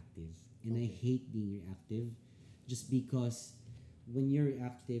me reactive. And I Okay. hate being reactive just because when you're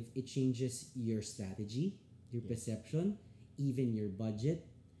reactive, it changes your strategy, your Yes. perception, even your budget,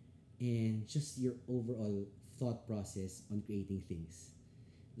 and just your overall thought process on creating things.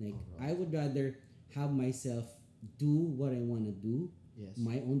 Like, Alright. I would rather have myself do what I want to do, Yes.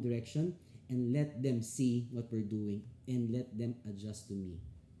 my own direction, and let them see what we're doing and let them adjust to me.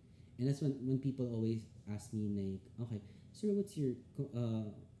 And that's when people always ask me like, okay, sir, what's your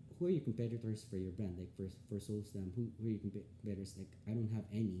who are your competitors for your brand? Like for Soulslam, who are your competitors? Like, I don't have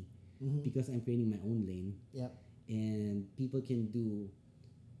any Mhm. because I'm creating my own lane, Yep. and people can do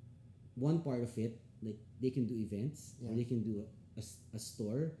one part of it like they can do events, Yeah. or they can do a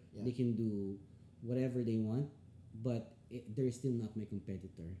store, Yeah. they can do whatever they want, but they're still not my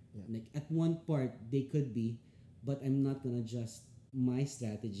competitor. Yeah. Like at one part they could be, but I'm not gonna adjust my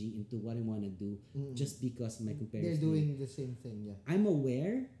strategy into what I want to do Mm. just because my They're competitors do it. doing the same thing. Yeah. I'm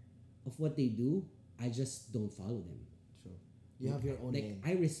aware of what they do, I just don't follow them. True. You have your own Like lane.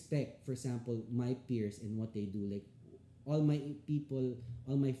 I respect, for example, my peers and what they do. Like all my people,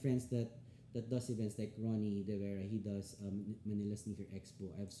 all my friends that does events, like Ronnie De Vera, he does Manila Sneaker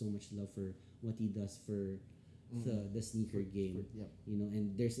Expo. I have so much love for what he does for the sneaker game. Yep. You know,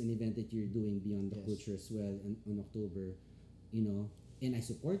 and there's an event that you're doing Beyond the Yes. Culture as well on October. You know, and I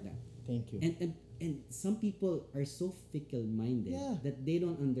support that. Thank you. And some people are so fickle minded Yeah. that they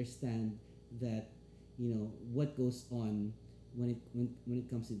don't understand that, you know, what goes on when it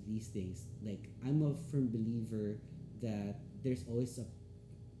comes to these things. Like I'm a firm believer that there's always a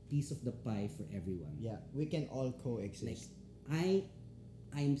piece of the pie for everyone. Yeah, we can all Like coexist.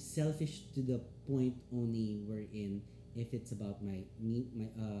 I'm selfish to the point only wherein if it's about my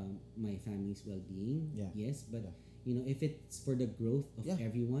family's well-being, Yeah. yes, but Yeah. you know, if it's for the growth of Yeah.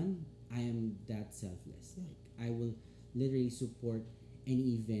 everyone, I am that selfless. Yeah. Like I will literally support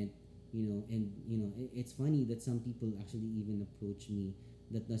any event, you know. And you know, it's funny that some people actually even approach me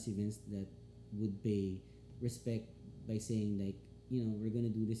that does events that would pay respect by saying like, you know, we're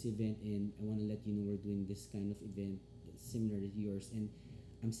gonna do this event and I want to let you know we're doing this kind of event similar to yours. And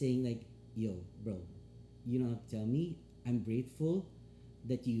I'm saying like, yo, bro, you don't have to tell me. I'm grateful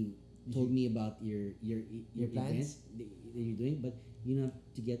that you told me about your Your event plans? that you're doing, but you don't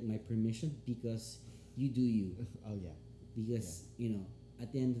have to get my permission because you do you. Oh yeah. Because you know,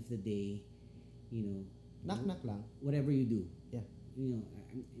 at the end of the day, you know, Knock lang. whatever you do, Yeah. you know,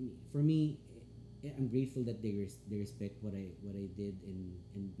 for me, I'm grateful that they respect what I did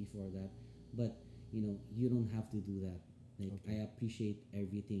and before that. But you know, you don't have to do that. Like Okay. I appreciate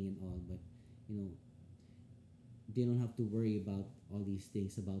everything and all, but you know, they don't have to worry about all these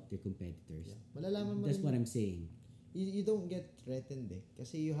things about their competitors. Yeah. Malalaman mo That's rin- what I'm saying. you don't get threatened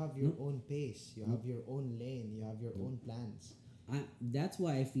kasi you have your No. own pace, you No. have your own lane, you have your No. own plans. That's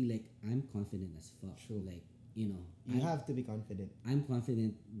why I feel like I'm confident as fuck. True. Like you know, You have to be confident I'm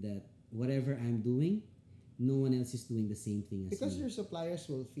confident that whatever I'm doing, no one else is doing the same thing as because me. your suppliers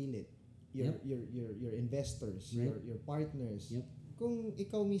will feel it. Your Yep. your investors, Right. your partners. Yep. Kung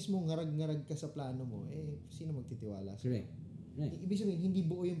ikaw mismo ngarag-ngarag ka sa plano mo, sino magtitiwala sa Correct. Right. Ibig sabihin, hindi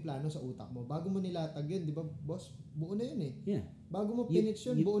buo yung plano sa utak mo. Bago mo nilatag yun, di ba, boss? Buo na yun eh. Yeah. Bago mo You- pinitch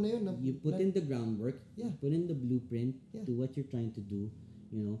yun, buo na yun. You put in the groundwork. Yeah. You put in the blueprint Yeah. to what you're trying to do.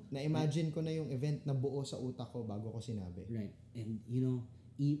 You know. Na-imagine ko na yung event na buo sa utak ko bago ko sinabi. Right. And you know,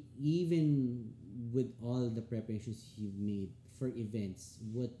 even with all the preparations you've made for events,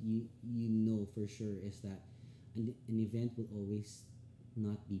 what you know for sure is that an event will always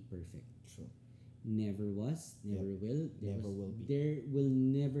not be perfect. True. Never was, never will. Never will be. There will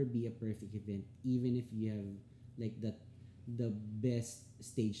never be a perfect event, even if you have like the best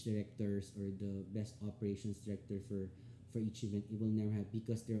stage directors or the best operations director for each event. It will never have,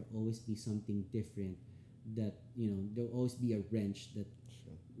 because there will always be something different that, you know, there will always be a wrench that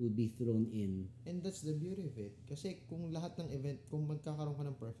True. will be thrown in. And that's the beauty of it. Kasi kung lahat ng event, kung magkakaroon ka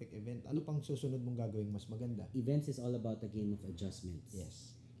ng perfect event, ano pang susunod mong gagawing mas maganda? Events is all about a game of adjustments.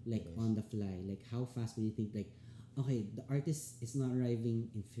 Yes. Like Yes. on the fly. Like how fast will you think, like, okay, the artist is not arriving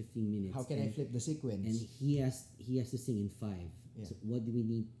in 15 minutes. How can I and flip the sequence? and he has to sing in 5. Yeah. So what do we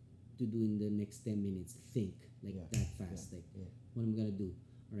need to do in the next 10 minutes? Think like Yeah. that fast. Yeah. Like Yeah. what am I gonna do?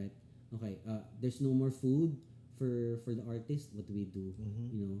 All right. Okay. There's no more food for the artist. What do we do? Mhm.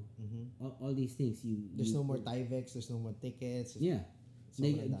 You know, Mhm. all these things. There's you no more Tyvex, there's no more tickets. Yeah.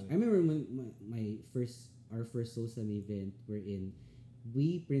 Sobrang Like, dami. I remember when our first Soulslam event wherein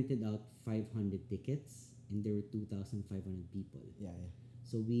we printed out 500 tickets and there were 2,500 people. Yeah, yeah.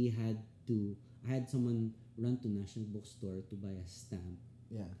 So I had someone run to National Bookstore to buy a stamp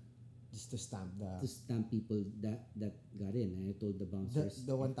Yeah. Just to stamp to stamp people that got in. And I told the bouncers,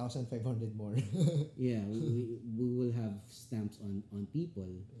 the 1,500 more. yeah, we will have stamps on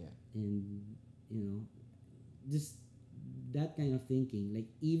people. Yeah. And you know, just that kind of thinking, like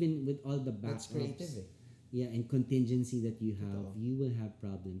even with all the That's backups, creative eh. yeah, and contingency that you have, Totoo. you will have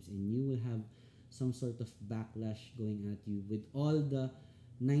problems and you will have some sort of backlash going at you. With all the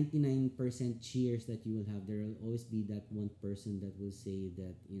 99% cheers that you will have, there will always be that one person that will say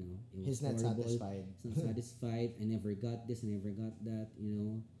that, you know, it was He's not horrible. satisfied. He's not satisfied. I never got this, I never got that, you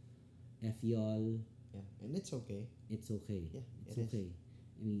know. F y'all. Yeah. And it's okay. It's okay. Yeah, It's it is. okay.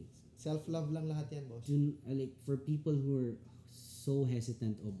 I mean, Self-love lang lahat yan, boss. like for people who are so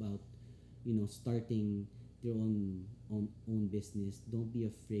hesitant about starting their own business. Don't be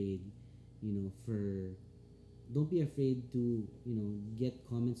afraid, you know, for don't be afraid to get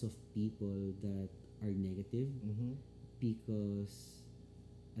comments of people that are negative, Mm-hmm. because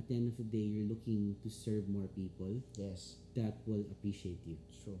at the end of the day you're looking to serve more people Yes. that will appreciate you.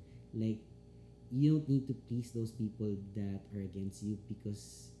 True. Like, you don't need to please those people that are against you,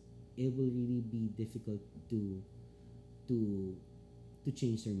 because it will really be difficult to to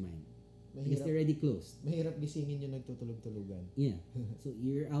change their mind, because Mahirap, they're already closed. mahirap gisingin yung nagtutulog-tulugan. Yeah. So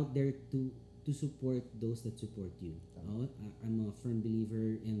you're out there to support those that support you. Tama. I'm a firm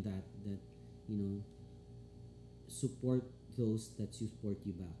believer in that you know support those that support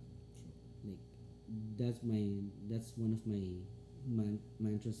you back. Like, that's one of my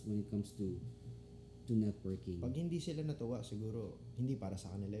mantras when it comes to networking. Pag hindi sila natuwa, siguro hindi para sa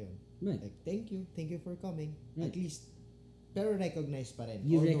kanila yun. Right. Like, thank you for coming. Right. At least, pero recognize pa rin.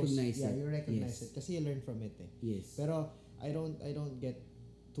 You All recognize those, it. you recognize Yes. it. Kasi you learn from it eh. Yes. Pero, I don't get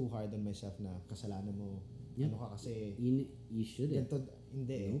too hard on myself na kasalanan mo. Yeah. Ano ka kasi, you shouldn't. ganito,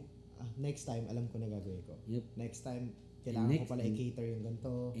 hindi eh. No. Next time, alam ko na gagawin ko. Yep. Next time, kailangan ko pala and- i-cater yung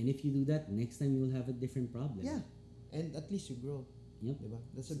ganito. And if you do that, next time you'll have a different problem. Yeah. And at least you grow. Yep. Diba?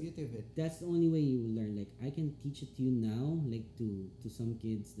 That's the beauty of it. That's the only way you will learn. Like, I can teach it to you now, like to some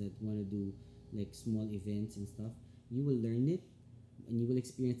kids that want to do like small events and stuff. You will learn it, and you will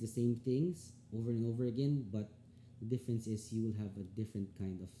experience the same things over and over again. But the difference is you will have a different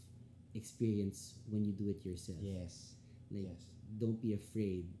kind of experience when you do it yourself. Yes. Like, Yes. don't be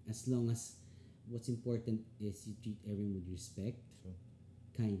afraid. As long as what's important is you treat everyone with respect, True.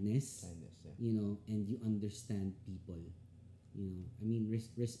 kindness, Kindness, yeah. and you understand people. I mean,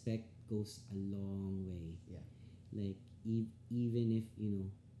 respect goes a long way. Yeah. Like, even if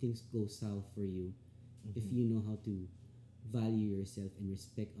things go south for you, if Mhm. you know how to value yourself and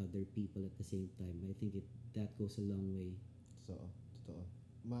respect other people at the same time, I think that goes a long way. Totoo.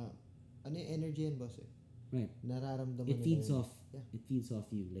 Ano yung energy yan, boss eh? Right. Nararamdaman It nila feeds yun. off. Yeah. It feeds off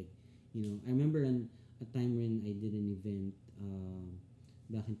you. Like, I remember a time when I did an event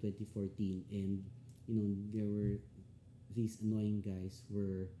back in 2014, and there were these annoying guys who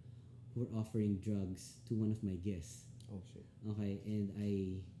were offering drugs to one of my guests. Oh, shit. Okay, and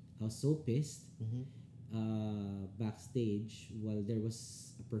I was so pissed Mm-hmm. backstage while there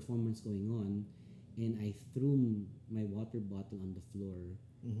was a performance going on, and I threw my water bottle on the floor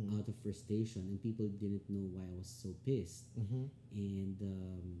Mm-hmm. out of frustration, and people didn't know why I was so pissed. Mm-hmm. And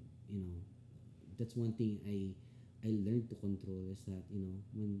that's one thing I learned to control, is that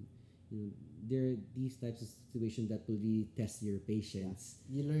when there are these types of situations that will really test your patience.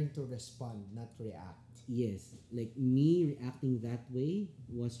 You learn to respond, not react. Yes, like me reacting that way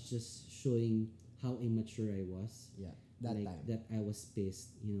was just showing how immature I was. Yeah. That like time. that I was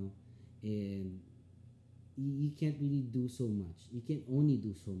pissed, and you can't really do so much. You can only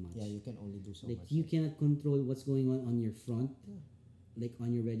do so much. Yeah, you can only do so like much. you cannot control what's going on your front, like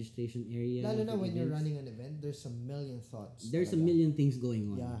on your registration area. Lalo na for when you're events. running an event, there's a million thoughts. There's a talaga. million things going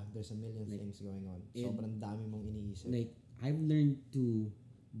on. Yeah, there's a million Like, things going on. and- Sobrang dami mong iniisip. Like, I've learned to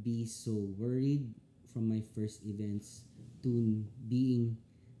be so worried from my first events to being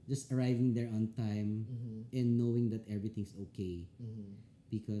just arriving there on time Mm-hmm. and knowing that everything's okay, Mm-hmm.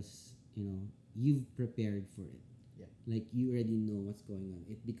 because you've prepared for it. Yeah. Like, you already know what's going on.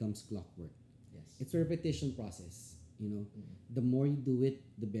 It becomes clockwork. Yes. It's a repetition process. Mhm. The more you do it,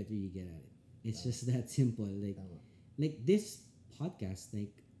 the better you get at it. It's just that simple. Like, Tama. like this podcast,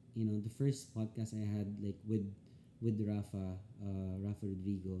 like the first podcast I had, like with Rafa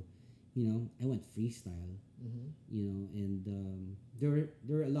Rodrigo, I went freestyle, Mm-hmm. and there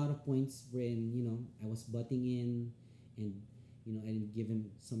were a lot of points when I was butting in, and I didn't give him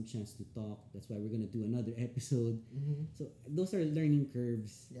some chance to talk. That's why we're gonna do another episode. Mm-hmm. So those are learning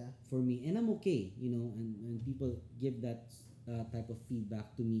curves Yeah. for me, and I'm okay, and people give that type of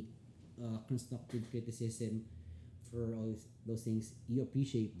feedback to me, constructive criticism for all those things. You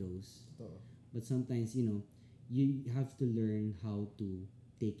appreciate those, Totoo. but sometimes you have to learn how to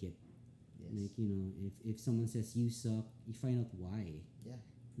take it. Yes. Like, if someone says you suck, you find out why. Yeah.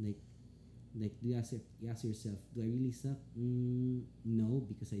 Like you ask yourself, do I really suck? No,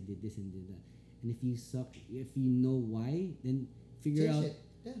 because I did this and did that. And if you suck, if you know why, then figure Change out it.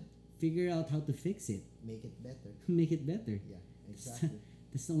 Yeah. figure out how to fix it. Make it better. Make it better. Yeah. Exactly.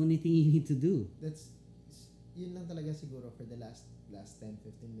 That's the only thing you need to do. Yun lang talaga siguro for the last 10,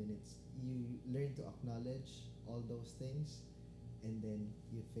 15 minutes. You learn to acknowledge all those things, and then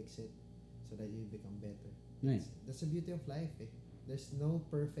you fix it so that you become better. Right. That's the beauty of life eh. There's no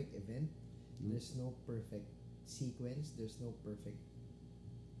perfect event. No. There's no perfect sequence. There's no perfect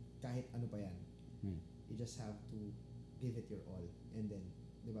kahit ano pa yan. Right. You just have to give it your all. And then,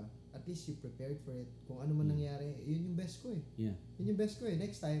 di ba? At least you prepared for it. Kung ano man nangyari, yun yung best ko eh. Yeah. Yun yung best ko eh.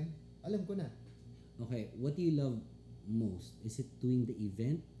 Next time, alam ko na. Okay, what do you love most? Is it doing the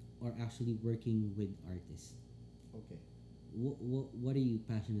event or actually working with artists? Okay. What are you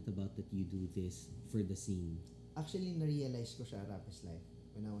passionate about that you do this for the scene? Actually, na-realize ko siya Rap is Life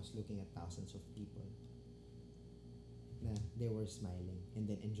when I was looking at thousands of people na they were smiling and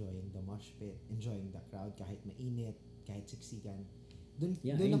then enjoying the mosh pit, enjoying the crowd kahit mainit, kahit siksikan. Doon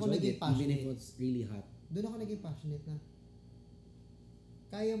Yeah, doon I ako enjoyed naging it even passionate. if it's really hot. Doon ako naging passionate na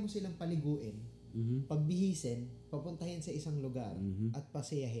kaya mo silang paliguin, Mm-hmm. pagbihisin, papuntahin sa isang lugar Mhm. at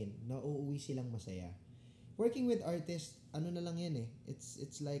pasayahin na uuwi silang masaya. Working with artists, ano na lang yan eh.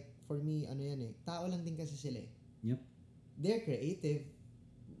 It's like, for me, ano yan eh. Tao lang din kasi sila eh. Yep. They're creative.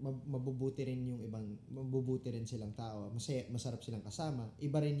 Mabubuti rin yung ibang, mabubuti rin silang tao. Masarap silang kasama.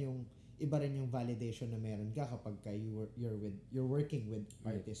 Iba rin yung validation na meron ka kapag you're working with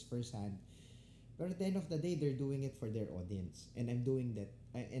Right. artists firsthand. Pero at the end of the day, they're doing it for their audience. And I'm doing that.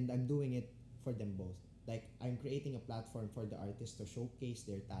 And I'm doing it for them both. Like, I'm creating a platform for the artists to showcase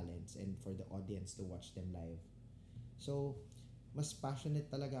their talents and for the audience to watch them live. So, mas passionate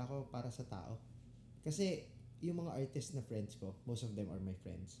talaga ako para sa tao. Kasi, yung mga artists na friends ko, most of them are my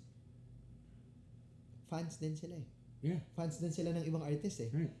friends. Fans din sila eh. Yeah. Fans din sila ng ibang artist eh.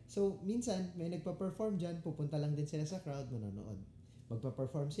 Right. So, minsan, may nagpa-perform dyan, pupunta lang din sila sa crowd, manonood.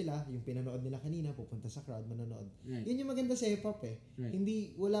 Magpa-perform sila, yung pinanood nila kanina, pupunta sa crowd, manonood. Right. Yun yung maganda sa hip-hop eh. Right.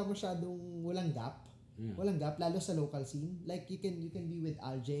 Walang gap. Yeah. Walang gap, lalo sa local scene. Like, you can be with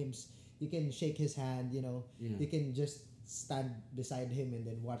Al James, you can shake his hand, you know, Yeah. you can just stand beside him and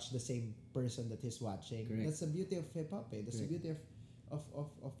then watch the same person that he's watching. Correct. That's the beauty of hip-hop eh. That's the Correct. beauty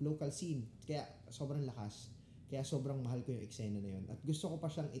of local scene. Kaya, sobrang lakas. Kaya sobrang mahal ko yung eksena na yun. At gusto ko pa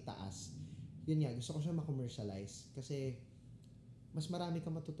siyang itaas. Yun nga, gusto ko siyang ma-commercialize. Kasi, mas marami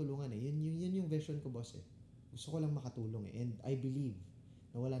kang matutulungan eh. Yun yung vision ko, boss eh. Gusto ko lang makatulong eh. And I believe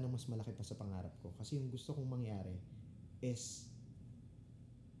na wala nang mas malaki pa sa pangarap ko. Kasi yung gusto kong mangyari is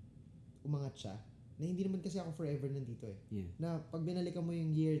umangat siya. Na hindi naman kasi ako forever nandito eh. Yeah. Na pag binalikan mo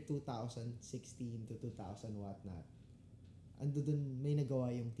yung year 2016 to 2000 whatnot, ando dun may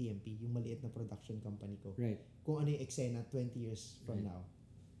nagawa yung TMP, yung maliit na production company ko. Right. Kung ano yung eksena 20 years from Right. now.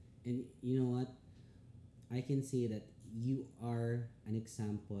 And you know what? I can say that you are an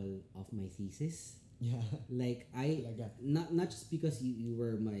example of my thesis. Yeah. Like I Talaga. not just because you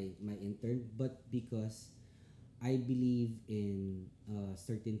were my intern, but because I believe in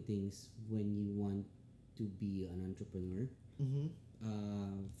certain things when you want to be an entrepreneur. Mm-hmm.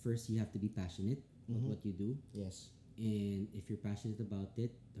 First, you have to be passionate about Mhm. what you do, Yes. and if you're passionate about it,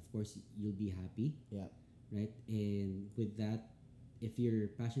 of course you'll be happy, Yeah. right? And with that, if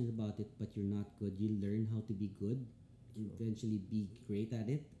you're passionate about it but you're not good, you learn how to be good, eventually be great at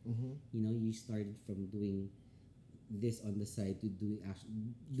it. Mm-hmm. You know, you started from doing this on the side to doing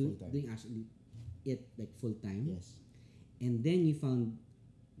actually Full-time. doing actually it like full time. Yes. And then you found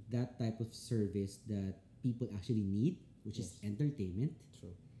that type of service that people actually need, which is Yes. entertainment.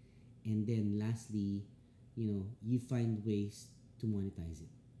 True. And then lastly, you know, you find ways to monetize it.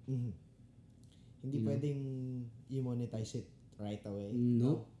 Mm-hmm. Hindi You know? pwedeng i-monetize it right away.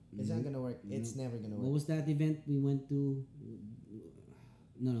 Nope. No. It's not Nope. gonna work. It's never gonna What work. was that event we went to?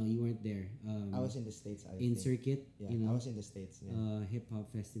 No, you weren't there. I was in the States. I in think. circuit, Yeah, you I know, was in the States. Yeah. hip hop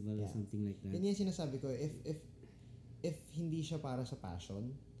festival or Yeah. something like that. Yan yung sinasabi ko. If hindi siya para sa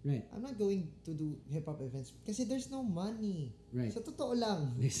passion, Right, I'm not going to do hip-hop events kasi there's no money. right. Sa totoo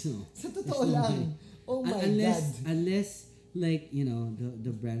lang. There's no. Sa totoo There's no lang. money. Oh my God. Unless like you know the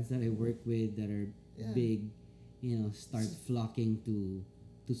brands that I work with that are Yeah. big, you know, start flocking to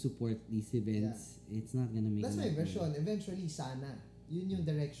support these events. It's not gonna make. That's a my lot of version. money. Eventually, sana. Yun yung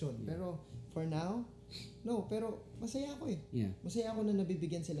direction. Yeah. Pero, for now, no. Pero, masaya ako eh. Yeah, Masaya ako na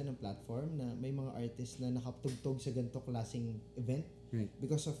nabibigyan sila ng platform na may mga artists na nakatugtog sa ganito klaseng event right.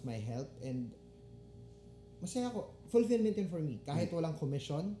 because of my help. And, masaya ako. Fulfillment yun for me. Kahit walang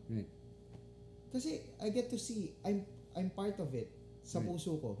commission. Right. Kasi, I get to see, I'm part of it sa Right.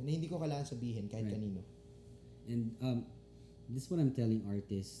 puso ko na hindi ko kailangan sabihin kahit Right. kanino. And this is what I'm telling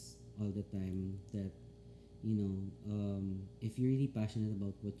artists all the time that you know if you're really passionate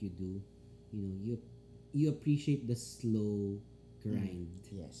about what you do, you know you appreciate the slow grind.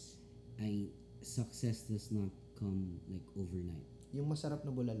 Yes. Success does not come like overnight. Yung masarap na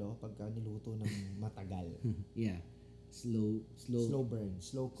bulalo pagka niluto ng matagal. Yeah, slow Slow burn,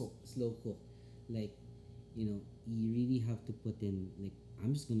 slow cook. slow cook. Like you know you really have to put in like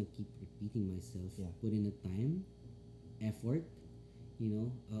I'm just gonna keep repeating myself. Yeah. Put in the time, effort, You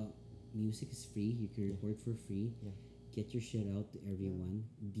know, music is free. You can record for free. Yeah. Get your shit out to everyone.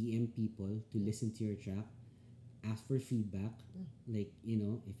 DM people to listen to your track. Ask for feedback. Like, you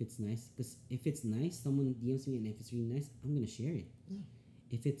know, if it's nice. Because if it's nice, someone DMs me, and if it's really nice, I'm gonna share it. Yeah.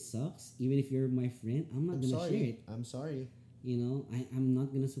 If it sucks, even if you're my friend, I'm not I'm gonna share sorry. it. I'm sorry. You know, I'm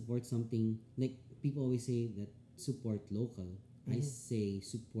not gonna support something like people always say that support local. I say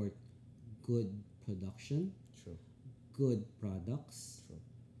support good production, True. good products, True.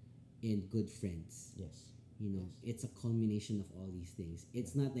 and good friends. Yes. You know, Yes. it's a culmination of all these things.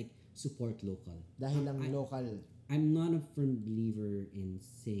 It's not like support local. Dahil lang I- local. I'm not a firm believer in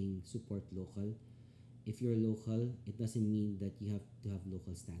saying support local. If you're local, it doesn't mean that you have to have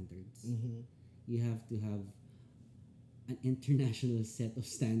local standards. Mm-hmm. You have to have an international set of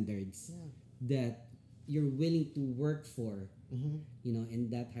standards Yeah. that you're willing to work for, Mm-hmm. you know, in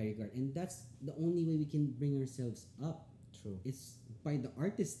that high regard. And that's the only way we can bring ourselves up. True. It's by the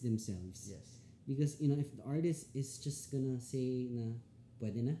artists themselves. Yes. Because, you know, if the artist is just gonna say na,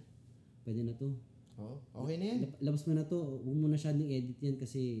 pwede na to. Oh, okay na yan. Labas mo na to, huwag mo na masyadong edit yan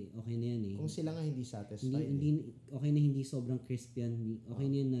kasi okay na yan eh. Kung sila nga hindi satisfied. Okay na hindi sobrang crisp yan. Okay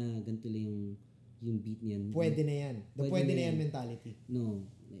na yan na ganito lang yung beat niyan. Pwede na yan. The Pwede pwede na na yan yan. mentality. No,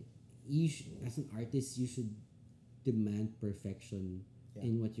 like as an artist, you should demand perfection Yeah.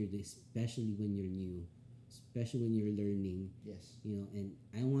 in what you're doing, especially when you're new, especially when you're learning. Yes. You know, and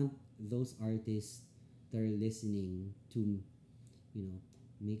I want those artists that are listening to, you know,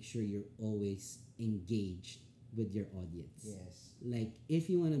 make sure you're always engaged with your audience. Yes. Like if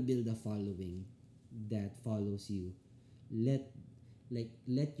you want to build a following that follows you, let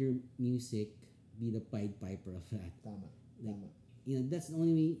your music be the Pied Piper of that. Tama. Like, Tama. you know, that's the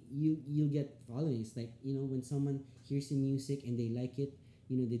only way you'll get followings. Like, you know, when someone hears your music and they like it,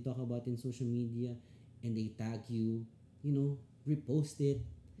 you know, they talk about it in social media and they tag you, you know, repost it,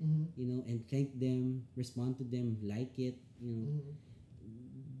 Mm-hmm. you know, and thank them, respond to them, like it, you know. Mm-hmm.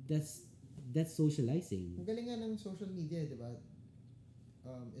 That's socializing. Ang galing nga ng social media, di ba?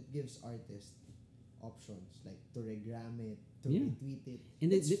 It gives artists options like to regram it, to Yeah. retweet it.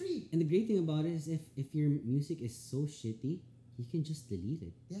 And It's free. And the great thing about it is if your music is so shitty, you can just delete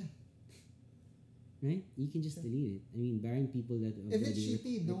it. Yeah. Right? You can just delete it. I mean, barring people that If it's already-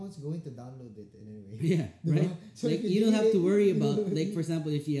 shitty, no one's going to download it anyway. Yeah, Diba? right? So Like if you don't have to delete worry it- about, like, for example,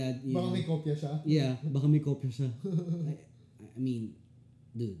 if you had Baka may kopya siya. yeah, baka may kopya siya. I mean,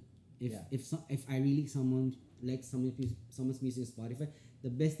 dude, if Yeah. if I really someone like someone's music on Spotify, the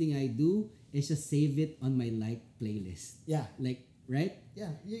best thing I do is just save it on my like playlist. Yeah. Like, right?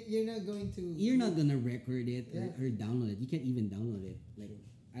 Yeah. You're not going to. You're not gonna record it Yeah. or download it. You can't even download it. Like,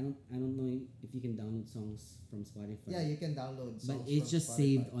 I don't know if you can download songs from Spotify. Yeah, you can download songs but it's from just Spotify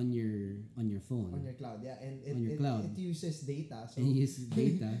saved on your phone. on your cloud. Yeah, and it, On your cloud. it uses data, so and use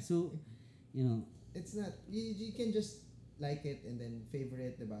data. So, you know, it's not you can just like it and then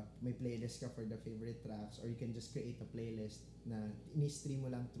favorite, diba? May playlist ka for the favorite tracks, or you can just create a playlist na ini-stream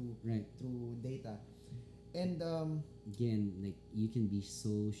mo lang right. through data. And Again, like you can be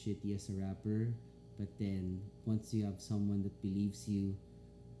so shitty as a rapper, but then once you have someone that believes you,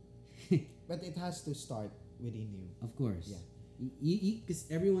 but it has to start within you. of course, Yeah. because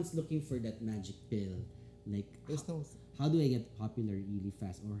everyone's looking for that magic pill. Like, There's no how do I get popular really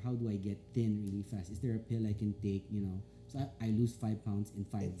fast, or how do I get thin really fast? Is there a pill I can take? You know, so I lose 5 pounds in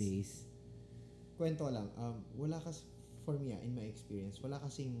 5 It's- days. kwento lang. Wala kasi for me, in my experience, wala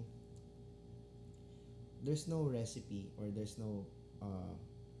kasing there's no recipe, or there's no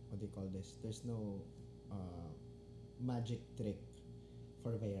what do you call this? There's no magic trick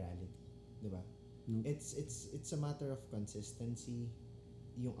for virality, 'di ba? No. It's a matter of consistency,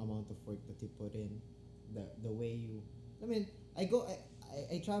 yung amount of work that you put in, the way you I mean, I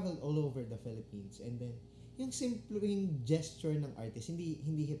traveled all over the Philippines, and then yung simpleng gesture ng artist, hindi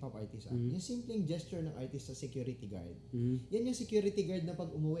hip hop artist, Mhm. yung simpleng gesture ng artist sa security guard. Mhm. Yan yung security guard na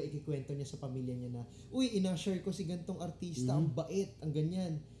pag umuwi, ikikwento niya sa pamilya niya na, uy, ina-share ko si gantong artista, ang bait, ang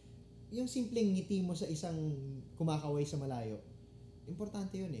ganyan. Yung simpleng ngiti mo sa isang kumakaway sa malayo,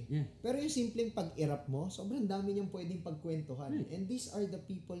 importante yun eh. Yeah. Pero yung simpleng pag-irap mo, sobrang dami niyang pwedeng pagkwentuhan. And these are the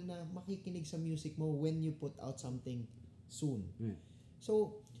people na makikinig sa music mo when you put out something soon. Right.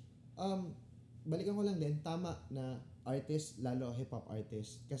 So, balikan ko lang din, tama na artist, lalo hip-hop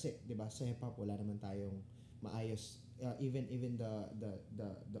artist, kasi 'di ba sa hip-hop wala naman tayong maayos, even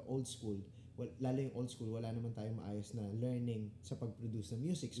the old school, lalo yung old school, wala naman tayong maayos na learning sa pag-produce ng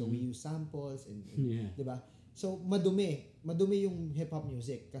music. So we use samples and Yeah. 'di ba? So madumi yung hip-hop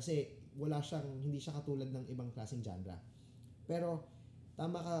music kasi hindi siya katulad ng ibang klaseng genre. Pero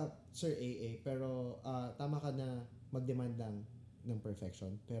tama ka, Sir AA, pero tama ka na mag-demand ng ng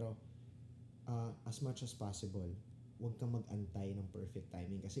perfection, pero as much as possible, huwag kang mag-antay ng perfect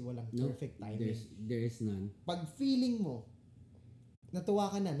timing kasi walang No, perfect timing. there is none. Pag feeling mo, natuwa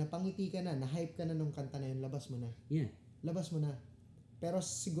ka na, napangiti ka na, na-hype ka na nung kanta na yun, labas mo na. Yeah. Labas mo na. Pero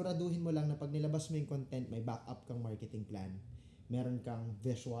siguraduhin mo lang na pag nilabas mo yung content, may backup kang marketing plan. Meron kang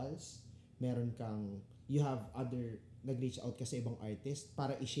visuals, meron kang, you have other, nag-reach out ka sa ibang artist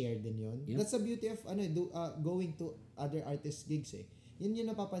para i-share din yun. Yep. That's the beauty of going to other artist gigs eh. Yun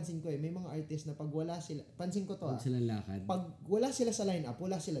yung napapansin ko eh. May mga artist na pag wala sila, pansin ko to Huwag silang lakad. pag wala sila sa lineup,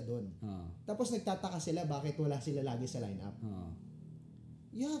 wala sila doon. Oo. Tapos nagtataka sila bakit wala sila lagi sa lineup. Oo.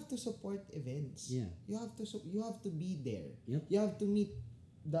 You have to support events. Yeah. You have to be there. Yep. You have to meet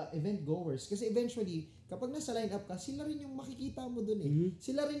the event goers kasi eventually kapag nasa lineup ka, sila rin yung makikita mo dun eh. Mhm.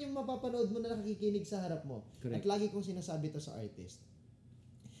 Sila rin yung mapapanood mo na nakikinig sa harap mo. Correct. At lagi kong sinasabi to sa artist.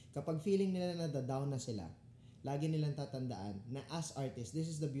 Kapag feeling nila na down na sila, lagi nilang tatandaan na as artist, this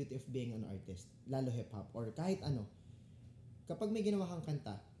is the beauty of being an artist, lalo hip-hop or kahit ano. Kapag may ginawa kang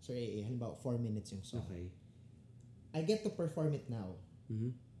kanta, Sir AA, halimbawa 4 minutes yung song, Okay. I get to perform it now.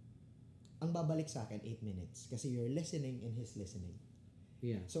 Mhm. Ang babalik sa akin, 8 minutes. Kasi you're listening and he's listening.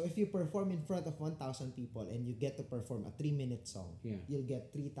 Yeah. So if you perform in front of 1,000 people and you get to perform a 3-minute song, Yeah. you'll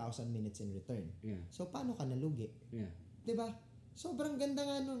get 3,000 minutes in return. Yeah. So paano ka nalugi? Yeah. 'Di ba? Sobrang ganda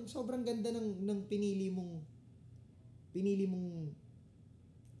ng pinili mong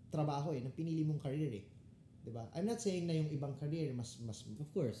trabaho ng pinili mong career eh. 'Di ba? I'm not saying na yung ibang career mas Of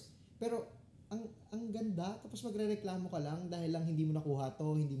course. pero ang ganda tapos magrereklamo ka lang dahil lang hindi mo nakuha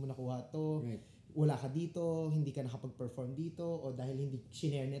to. Right. Wala ka dito, hindi ka nakapag-perform dito o dahil hindi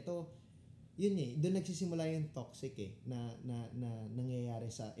shinare nito. Yun eh, doon nagsisimula yung toxic eh na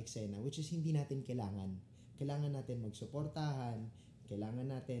nangyayari sa eksena which is hindi natin kailangan. Kailangan natin magsuportahan, kailangan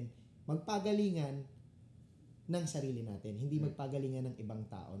natin magpagalingan ng sarili natin, hindi magpagalingan ng ibang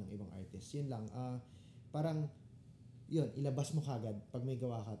tao, ng ibang artist. Yun lang, parang yun, ilabas mo kagad pag may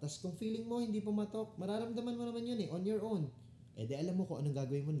gawa ka. Tapos kung feeling mo hindi pumatok, mararamdaman mo naman yun eh, on your own. Eh di alam mo kung anong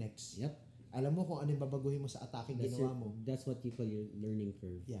gagawin mo next. Yep. Alam mo kung ano yung babaguhin mo sa atake ginawa mo. That's what you call your learning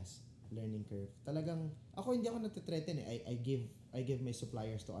curve. Yes, learning curve. Talagang, ako hindi ako natitreten eh. I give my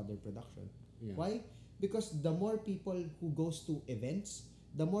suppliers to other production. Yeah. Why? Because the more people who goes to events,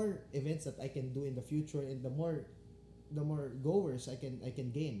 the more events that I can do in the future and the more goers I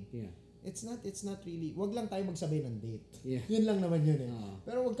can gain. Yeah. It's not really, wag lang tayo magsabay ng date. Yeah. Yun lang naman yun eh. Oo.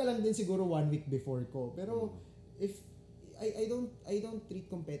 Pero wag ka lang din siguro 1 week before ko. Pero if I don't treat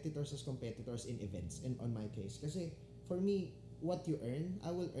competitors as competitors in events and on my case kasi for me what you earn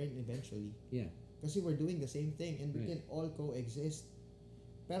I will earn eventually. Yeah. Kasi we're doing the same thing and we Right. can all coexist.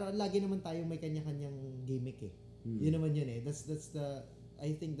 Pero lagi naman tayong may kanya-kanyang gimmick eh. Yun naman yun eh.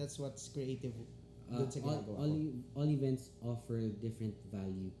 I think that's what's creative dun sa ginagawa ko. All events offer different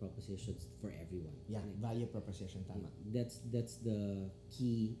value propositions for everyone. Yeah, Like, value proposition tama. that's the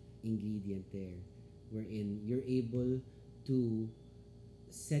key ingredient there, wherein you're able to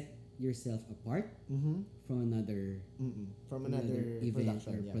set yourself apart Mhm. from another From another event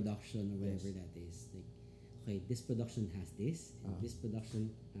production, or yeah. production or whatever Yes. that is. Like, okay, this production has this and this production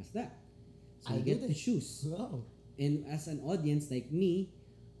has that. So I'll you do get to this. choose. Wow. And as an audience like me,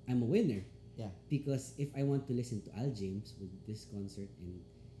 I'm a winner. Yeah. Because if I want to listen to Al James with this concert and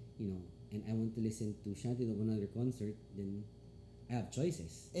and I want to listen to Shanti of another concert, then I have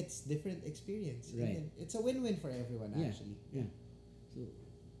choices. It's different experience. Right. And it's a win-win for everyone actually. Yeah. So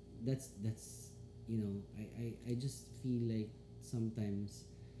that's I just feel like sometimes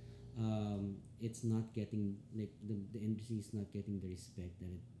it's not getting like the industry is not getting the respect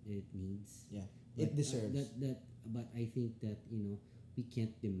that it needs. Yeah. But, It deserves. But I think that we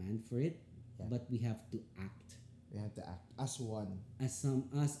can't demand for it, Yeah. but we have to act We have to act as one. as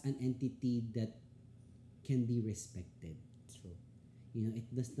an entity that can be respected. True. It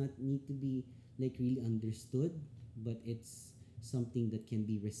does not need to be like really understood, but it's something that can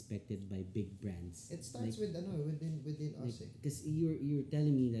be respected by big brands. It starts Like- within us. Eh. because you're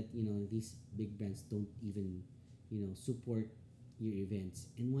telling me that these big brands don't even support your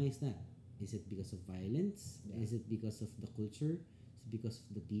events, and why is that? Is it because of violence? Yeah. Is it because of the culture? Is it because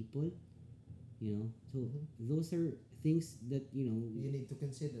of the people? So those are things that You need to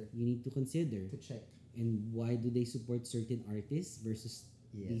consider you need to consider. to check. And why do they support certain artists versus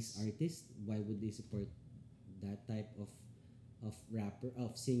these Yes. artists? Why would they support that type of rapper,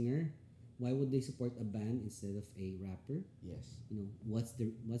 of singer? Why would they support a band instead of a rapper? Yes. What's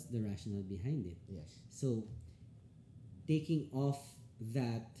the rationale behind it? Yes. So taking off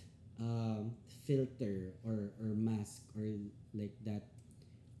that filter or mask or like that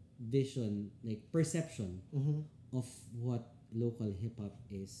vision, like perception Mm-hmm. of what local hip hop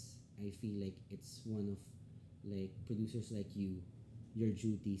is, I feel like it's one of like producers like you, your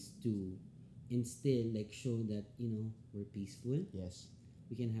duties to instill, like show that we're peaceful, Yes.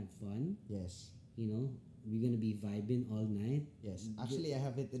 we can have fun, Yes. we're gonna be vibing all night. Yes. Actually, I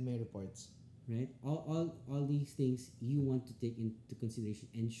have it in my reports. Right, all these things you want to take into consideration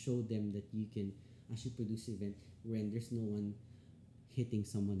and show them that you can actually produce an event when there's no one hitting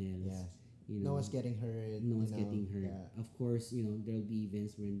someone else. Yes. You No know, one's getting hurt. no one's getting hurt. Yeah. Of course, there'll be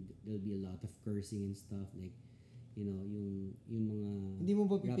events when there'll be a lot of cursing and stuff, like yung mga Hindi mo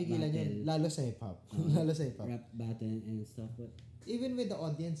ba rap pipigilan yun? battle, Lalo sa hip-hop. Lalo sa hip-hop. rap battle and stuff, but Even with the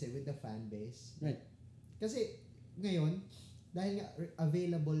audience, with the fan base. right, Kasi, ngayon, dahil nga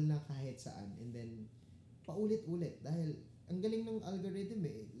available na kahit saan, and then, paulit-ulit. Dahil, ang galing ng algorithm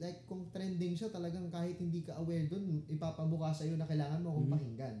Like, kung trending siya, talagang kahit hindi ka aware dun, ipapabuka sa'yo na kailangan mo akong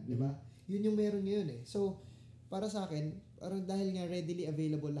pakinggan. Di ba? Yun yung meron ngayon So, para sa akin, parang dahil nga readily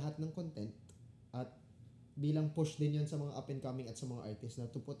available lahat ng content, at bilang push din yun sa mga up and coming at sa mga artists na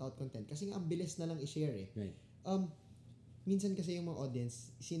to put out content. Kasi nga, ang bilis na lang i-share right, minsan kasi yung mga audience,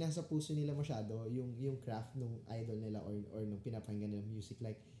 sinasa puso nila masyado yung craft ng idol nila or nung pinapakinggan nilang music.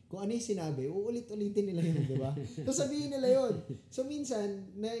 Like, kung ano yung sinabi, uulit-ulitin nila yun, di ba? So, sabihin nila yun. So, minsan,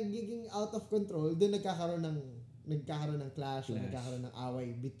 nagiging out of control, doon nagkakaroon ng clash o nagkakaroon ng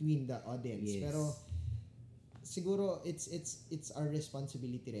away between the audience. Yes. Pero, siguro, it's our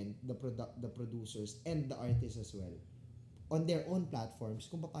responsibility rin, the producers and the artists as well, on their own platforms,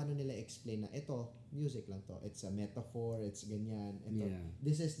 kung paano nila explain na ito, music lang to. It's a metaphor, it's ganyan. Ito, Yeah.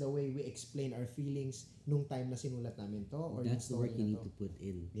 this is the way we explain our feelings nung time na sinulat namin to. Or that's the yung work story you na need to put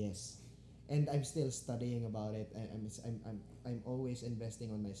in. Yes. And I'm still studying about it. I'm always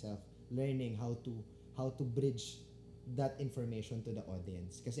investing on myself, learning how to bridge that information to the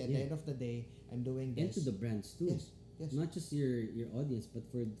audience. Kasi at the end of the day, I'm doing And this. to the brands too. Yes. Yes. Not just your audience, but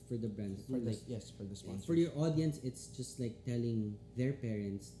for the brands too. for the, Like, for the sponsors. for your audience, it's just like telling their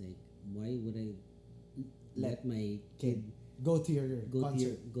parents, like, why would I let my kid go to your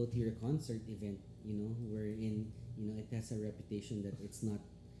concert. go to your concert event, wherein it has a reputation that it's not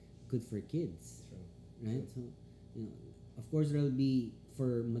good for kids, True. right? So, of course there'll be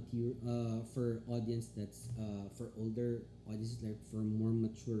for for audience that's for older audiences, like for more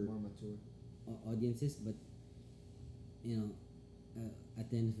mature More mature. audiences, but at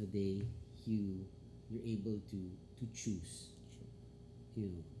the end of the day, you're able to choose.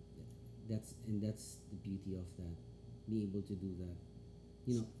 That's the beauty of that, being able to do that.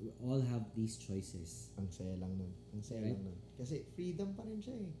 We all have these choices, Ang saya lang nun. Ang saya Right. lang nun. Kasi freedom pa rin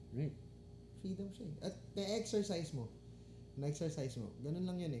siya right? Freedom siya At na-exercise mo. Ganun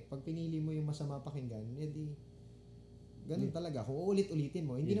lang yun Pag pinili mo yung masama pakinggan, edi ganun talaga. Kung uulit-ulitin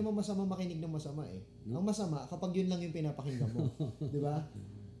mo, hindi Yeah. naman masama makinig ng masama No? Ang masama, kapag yun lang yung pinapakinggan mo. Di ba?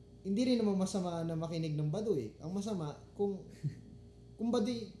 Hindi rin naman masama na makinig ng baduy. Ang masama, kung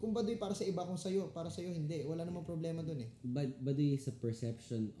baduy para sa iba, kung sa'yo, para sa'yo hindi. Wala namang problema dun But baduy is a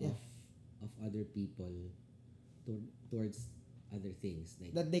perception Yeah. of other people towards other things.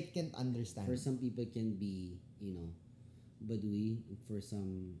 Like, That they can't understand. for some people can be baduy, for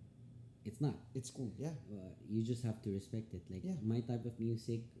some it's not. It's cool, yeah. You just have to respect it. Like, Yeah. my type of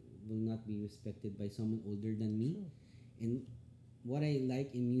music will not be respected by someone older than me, Sure. and what I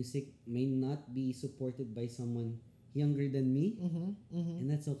like in music may not be supported by someone younger than me, and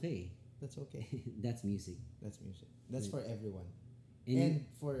that's okay. That's okay. That's music. That's music. That's Right. for everyone. And, And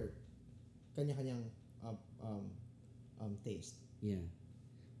for kanya-kanyang taste. yeah,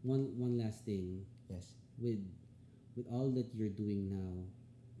 one last thing, Yes. with all that you're doing now,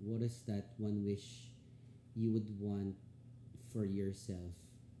 what is that one wish you would want for yourself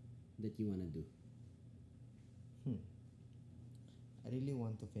that you want to do? I really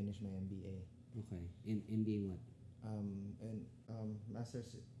want to finish my MBA. Okay. And MBA what?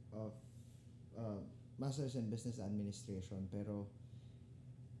 Masters of Masters in Business Administration, pero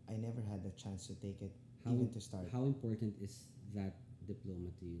I never had the chance to take it even to start. How important is that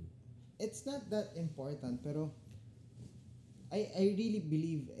diploma to you? It's not that important, pero I really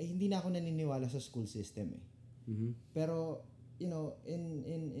believe hindi na ako naniniwala sa school system Mm-hmm. Pero in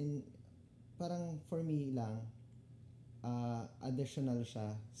parang for me lang additional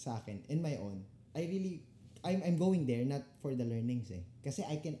siya sa akin in my own. I'm going there not for the learnings kasi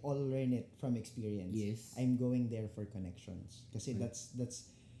I can all learn it from experience. Yes. I'm going there for connections kasi Right.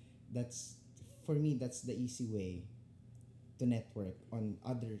 that's for me that's the easy way to network on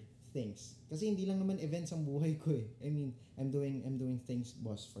other things kasi hindi lang naman events ang buhay ko I mean I'm doing things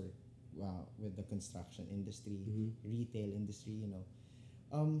boss for with the construction industry, retail industry,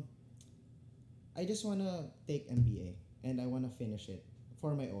 I just wanna take MBA and I wanna finish it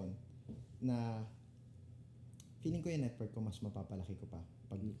for my own. Na feeling ko yung net worth ko mas mapapalaki ko pa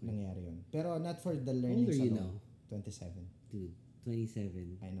pag Okay. nangyari yun. Pero not for the How old learnings are you alone. now? 27. Dude,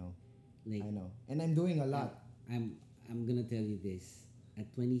 27. I know. Like, I know. And I'm doing a lot. I'm gonna tell you this.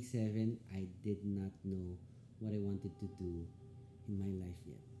 At 27, I did not know what I wanted to do in my life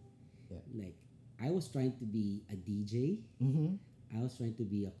yet. Yeah. Like, I was trying to be a DJ. Mm-hmm. I was trying to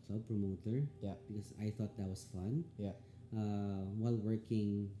be a club promoter. Yeah. Because I thought that was fun. Yeah. While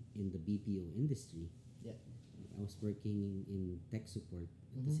working in the BPO industry. Yeah. I was working in tech support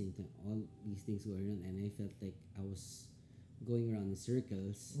at the Mhm. same time. All these things going on, and I felt like I was going around in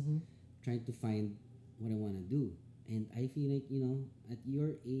circles, Mm-hmm. trying to find what I want to do. And I feel like, at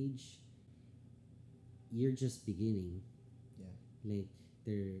your age, you're just beginning. Yeah. Like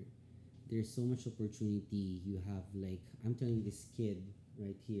there's so much opportunity you have. Like, I'm telling this kid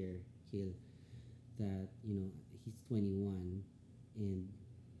right here, Kale, that he's 21 and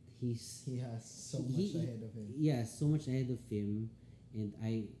he's He has so much he- ahead of him. yeah, so much ahead of him. And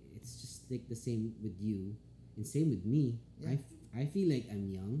it's just like the same with you and same with me. Yeah. I feel like I'm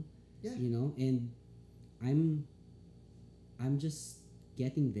young, Yeah. and I'm just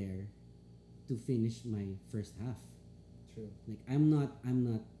getting there to finish my first half. True. Like,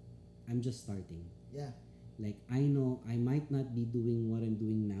 I'm just starting. Yeah. Like, I know I might not be doing what I'm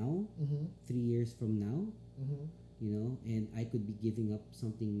doing now Mm-hmm. 3 years from now, Mm-hmm. and I could be giving up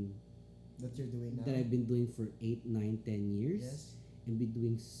something That you're doing now. that I've been doing for 8, 9, 10 years Yes. and be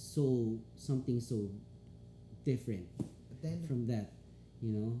doing something so different But then from that,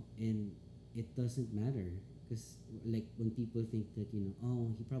 and it doesn't matter because, like, when people think that,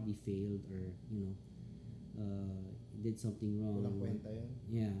 oh, he probably failed, or did something wrong, walang kwenta yun.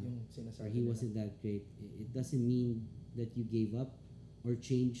 yeah, Yung or sinasabi he nila. wasn't that great, it doesn't mean that you gave up or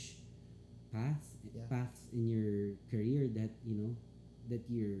change paths Yeah. paths in your career, that that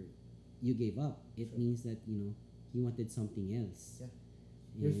you gave up. It Sure. means that you wanted something else. Yeah.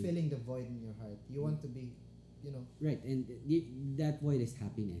 You're And- filling the void in your heart. You want to be, right, and that void is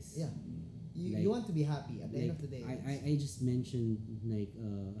happiness. yeah. You Like- want to be happy at the end Like, of the day. I just mentioned, like,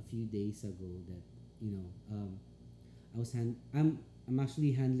 a few days ago that I'm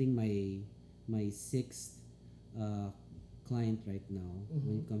actually handling my sixth client right now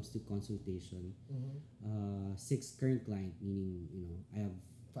when it Mhm. comes to consultation. Mm-hmm. Sixth current client, meaning I have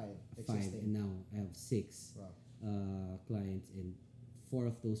 5 five, existing. and now I have six Wow. clients, and 4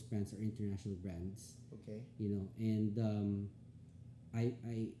 of those brands are international brands. Okay. And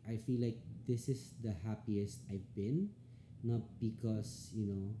I feel like this is the happiest I've been, not because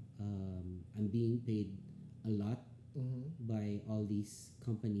I'm being paid a lot Mm-hmm. by all these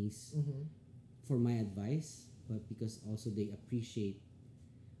companies Mm-hmm. for my advice, but because also they appreciate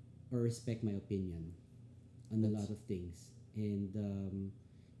or respect my opinion on a That's- lot of things. And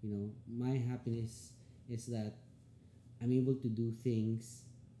my happiness is that I'm able to do things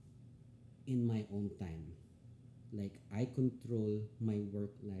in my own time. Like, I control my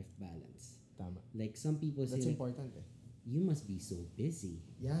work-life balance. Tama. Like, some people say, That's like, important eh. you must be so busy.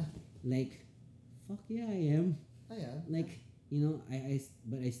 Yeah. Like, fuck yeah, I am. Ah, yeah. Like,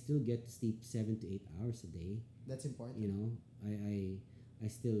 but I still get to sleep 7 to 8 hours a day. That's important. I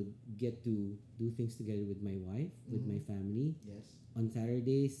still get to do things together with my wife, with my family. Yes. On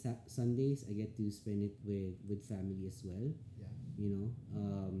Saturdays, Sundays, I get to spend it with family as well. Yeah.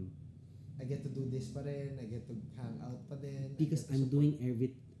 I get to do this pa rin. I get to hang out pa din. I Because get to I'm support-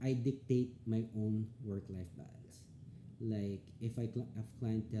 doing I dictate my own work-life balance. Like, if a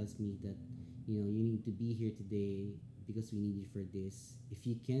client tells me that you need to be here today because we need you for this, if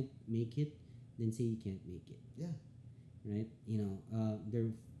you can't make it, then say you can't make it, Yeah. right?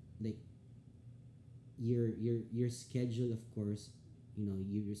 They're like, your schedule, of course,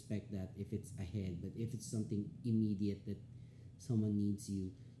 you respect that if it's ahead, but if it's something immediate that someone needs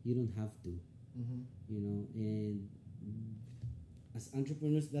you, you don't have to. Mm-hmm. And as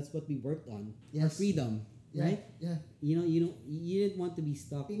entrepreneurs, that's what we worked on. Our Yes. freedom, Yeah. right? Yeah. You didn't want to be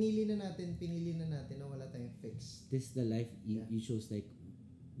stuck. Pinili na natin na wala tayong fix. This is the life Yeah. you chose. Like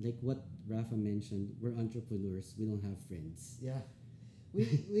what Rafa mentioned, we're entrepreneurs, we don't have friends. Yeah.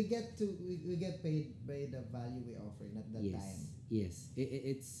 We get paid by the value we offer, not the Yes, time. yes.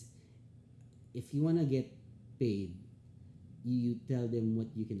 It's, if you wanna get paid, you tell them what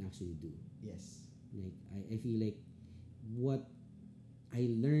you can actually do. Yes. Like, I feel like what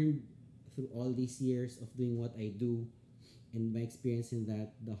I learned through all these years of doing what I do, and my experience in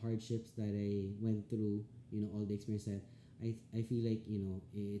that, the hardships that I went through, all the experience that I feel like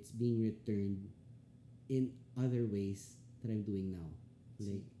it's being returned in other ways that I'm doing now.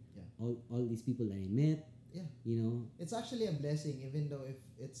 Like, Yeah. all these people that I met, Yeah. You know, It's actually a blessing, even though if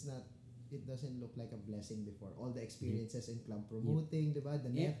it's not, it doesn't look like a blessing before. All the experiences in club promoting, diba?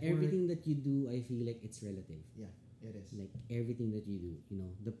 The network. everything that you do, I feel like it's relative. Yeah, it is. Like everything that you do, you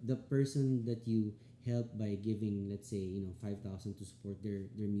know, the person that you help by giving, let's say, you know, 5,000 to support their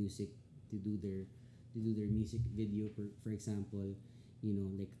music, to do their music video, for example, you know,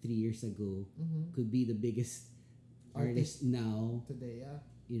 like 3 years ago, Mm-hmm. could be the biggest artist now, Today, yeah.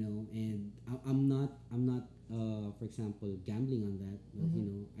 you know. And I'm not for example, gambling on that, but, Mhm. you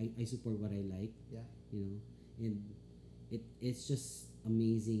know, I support what I like, Yeah. you know. And it's just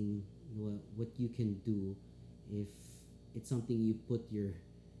amazing what you can do if it's something you put your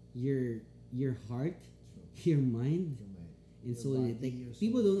heart, True. your mind Your mind. and Your soul in it. body, Like, your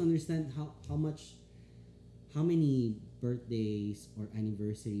people soul. don't understand how many birthdays or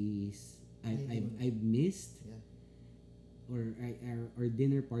anniversaries I've missed, Yeah. or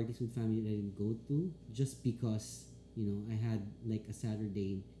dinner parties with family that I didn't go to, just because, you know, I had like a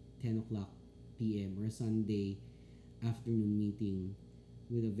Saturday 10 o'clock p.m. or a Sunday afternoon meeting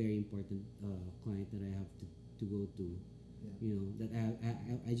with a very important client that I have to go to. Yeah. You know, that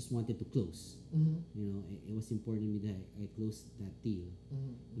I just wanted to close. Mm-hmm. You know, it was important to me that I closed that deal.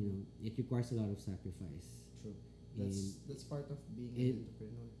 Mm-hmm. You know, it requires a lot of sacrifice, True. and That's part of being it- an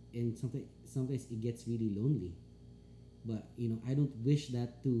entrepreneur. and sometimes it gets really lonely. But, you know, I don't wish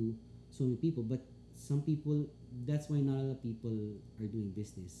that to so many people. But some people, that's why not a lot of people are doing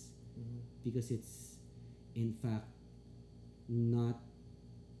business, Mm-hmm. because it's in fact not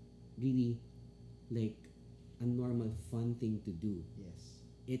really like a normal fun thing to do. Yes.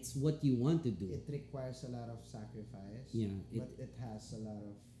 It's what you want to do. It requires a lot of sacrifice. Yeah, But it has a lot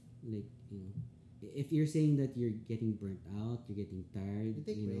of. like, you know, if you're saying that you're getting burnt out, you're getting tired, You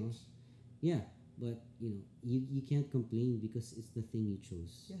take you know, breaks. yeah, but, you know, you can't complain because it's the thing you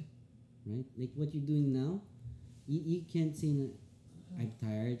chose. Yeah. Right? Like what you're doing now, you can't say na, I'm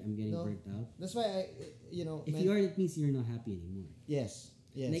tired, I'm getting No. burnt out. That's why I, If you are, it means you're not happy anymore. Yes.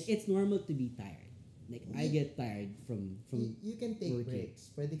 Yes. Like, it's normal to be tired. Like, I You- get tired from you can take working.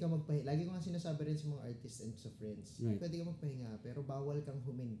 breaks. Pwede ka magpahinga. Lagi ko nga sinasabi rin sa mga artists and sa friends. Right. Pwede ka magpahinga, pero bawal kang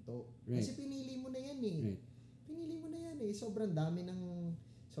huminto. Right. Kasi pinili mo na yan eh. Right. Pinili mo na yan eh. Sobrang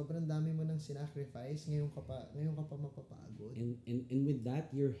dami mo ng sinacrifice. Ngayon ka pa mapapagod. And with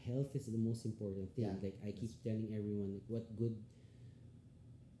that, your health is the most important thing. Yeah. Like, I keep telling everyone, like, what good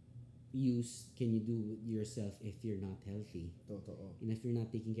use can you do with yourself if you're not healthy? Totoo. And if you're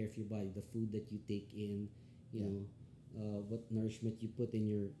not taking care of your body, the food that you take in, you Yeah. know, what nourishment you put in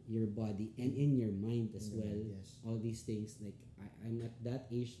your body and in your mind as well. Yes. All these things, like, I'm at that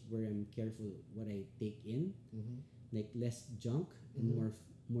age where I'm careful what I take in, Mm-hmm. like less junk and Mhm.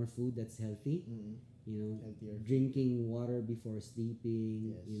 more food that's healthy. Mm-hmm. You know, Healthier. drinking water before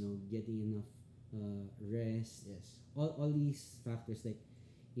sleeping. Yes. You know, getting enough rest. Yes. All these factors, like,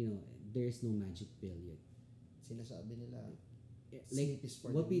 you know, there's no magic pill yet. Sinasabi nila, Like, sleep is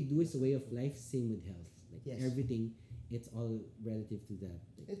for what the we weak. do is a way of life. Same with health. Like, Yes. everything, it's all relative to that.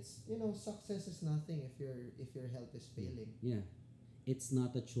 Like, It's, success is nothing if your health is failing. yeah, it's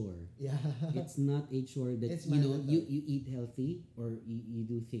not a chore. Yeah. It's not a chore that, It's you know, mandatory. you eat healthy or you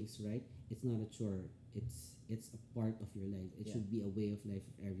do things right. It's not a chore. It's a part of your life. It Yeah. should be a way of life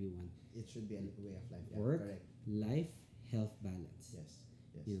for everyone. It should be a way of life. Yeah, Work, correct. life, health balance. Yes.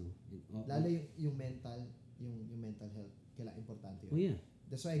 Yes. You know, and Lalo yung mental, yung mental health, kailangan importante yun. oh yeah,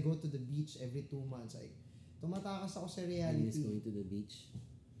 That's why I go to the beach every 2 months. Tumatakas ako sa I miss reality. going to the beach.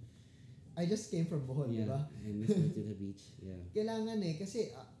 I just came from Bohol, di Yeah, ba? I miss going to the beach. Yeah. Kailangan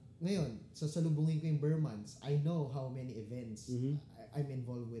kasi ngayon, sasalubungin ko yung Burmans. I know how many events. Mhm. I'm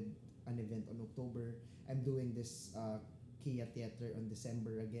involved with an event on October. I'm doing this Kia Theater on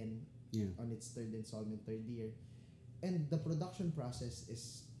December again Yeah. on its third installment, third year. And the production process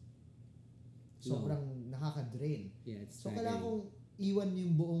is sobrang nakaka-drain. Yeah, it's So kailangan staggering. kong iwan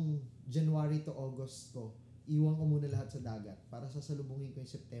yung buong January to August ko. Iwan ko muna lahat sa dagat para sasalubungin ko yung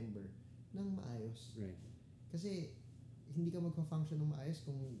September ng maayos. Right. Kasi hindi ka magfa-function ng maayos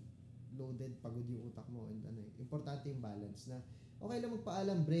kung loaded, pagod yung utak mo. And importante yung balance na okay lang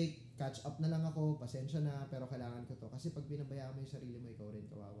magpaalam, break, catch up na lang ako, pasensya na, pero kailangan ko to. Kasi pag pinabayaan mo yung sarili mo, ikaw rin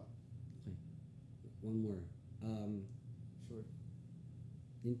kawawa. One more. Sure.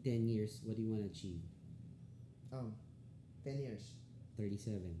 In 10 years, what do you want to achieve? 10 years.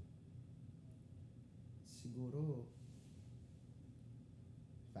 37. Siguro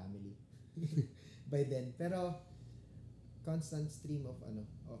family by then, pero constant stream of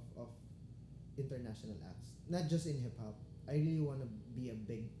international acts, not just in hip hop. I really want to be a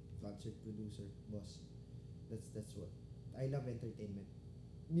big concert producer, boss. That's what I love. Entertainment,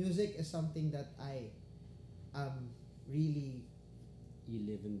 music is something that I really, You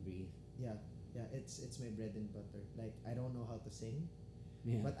live and breathe. yeah, it's my bread and butter. Like, I don't know how to sing,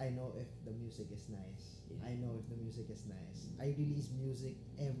 Yeah. but I know if the music is nice. Yeah. I know if the music is nice. I release music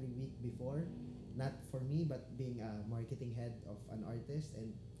every week before, not for me, but being a marketing head of an artist.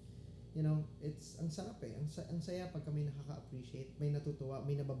 And it's ang sarap eh. Ang saya pag kami nakaka-appreciate, may natutuwa,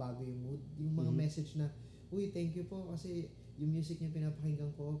 may nababago yung mood, yung mga Mhm. message na, uy, thank you po kasi yung music niyo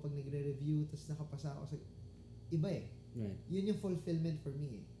pinapakinggan ko pag nagre-review, tapos nakapasa ako sa iba eh. Right. Yun yung fulfillment for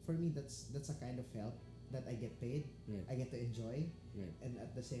me. For me, that's a kind of help that I get paid, Right. I get to enjoy, Right. and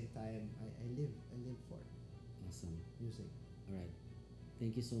at the same time, I live for Awesome. music. All right.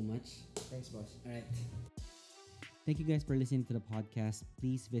 Thank you so much. Thanks, boss. All right. Thank you guys for listening to the podcast.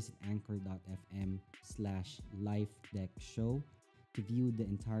 Please visit anchor.fm/lifedeckshow to view the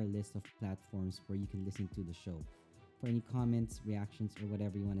entire list of platforms where you can listen to the show. For any comments, reactions, or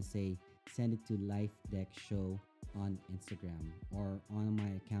whatever you want to say, send it to Life Deck Show on Instagram or on my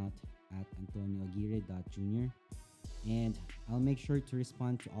account at antonioaguirre.jr. And I'll make sure to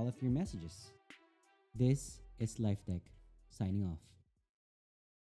respond to all of your messages. This is Life Deck, signing off.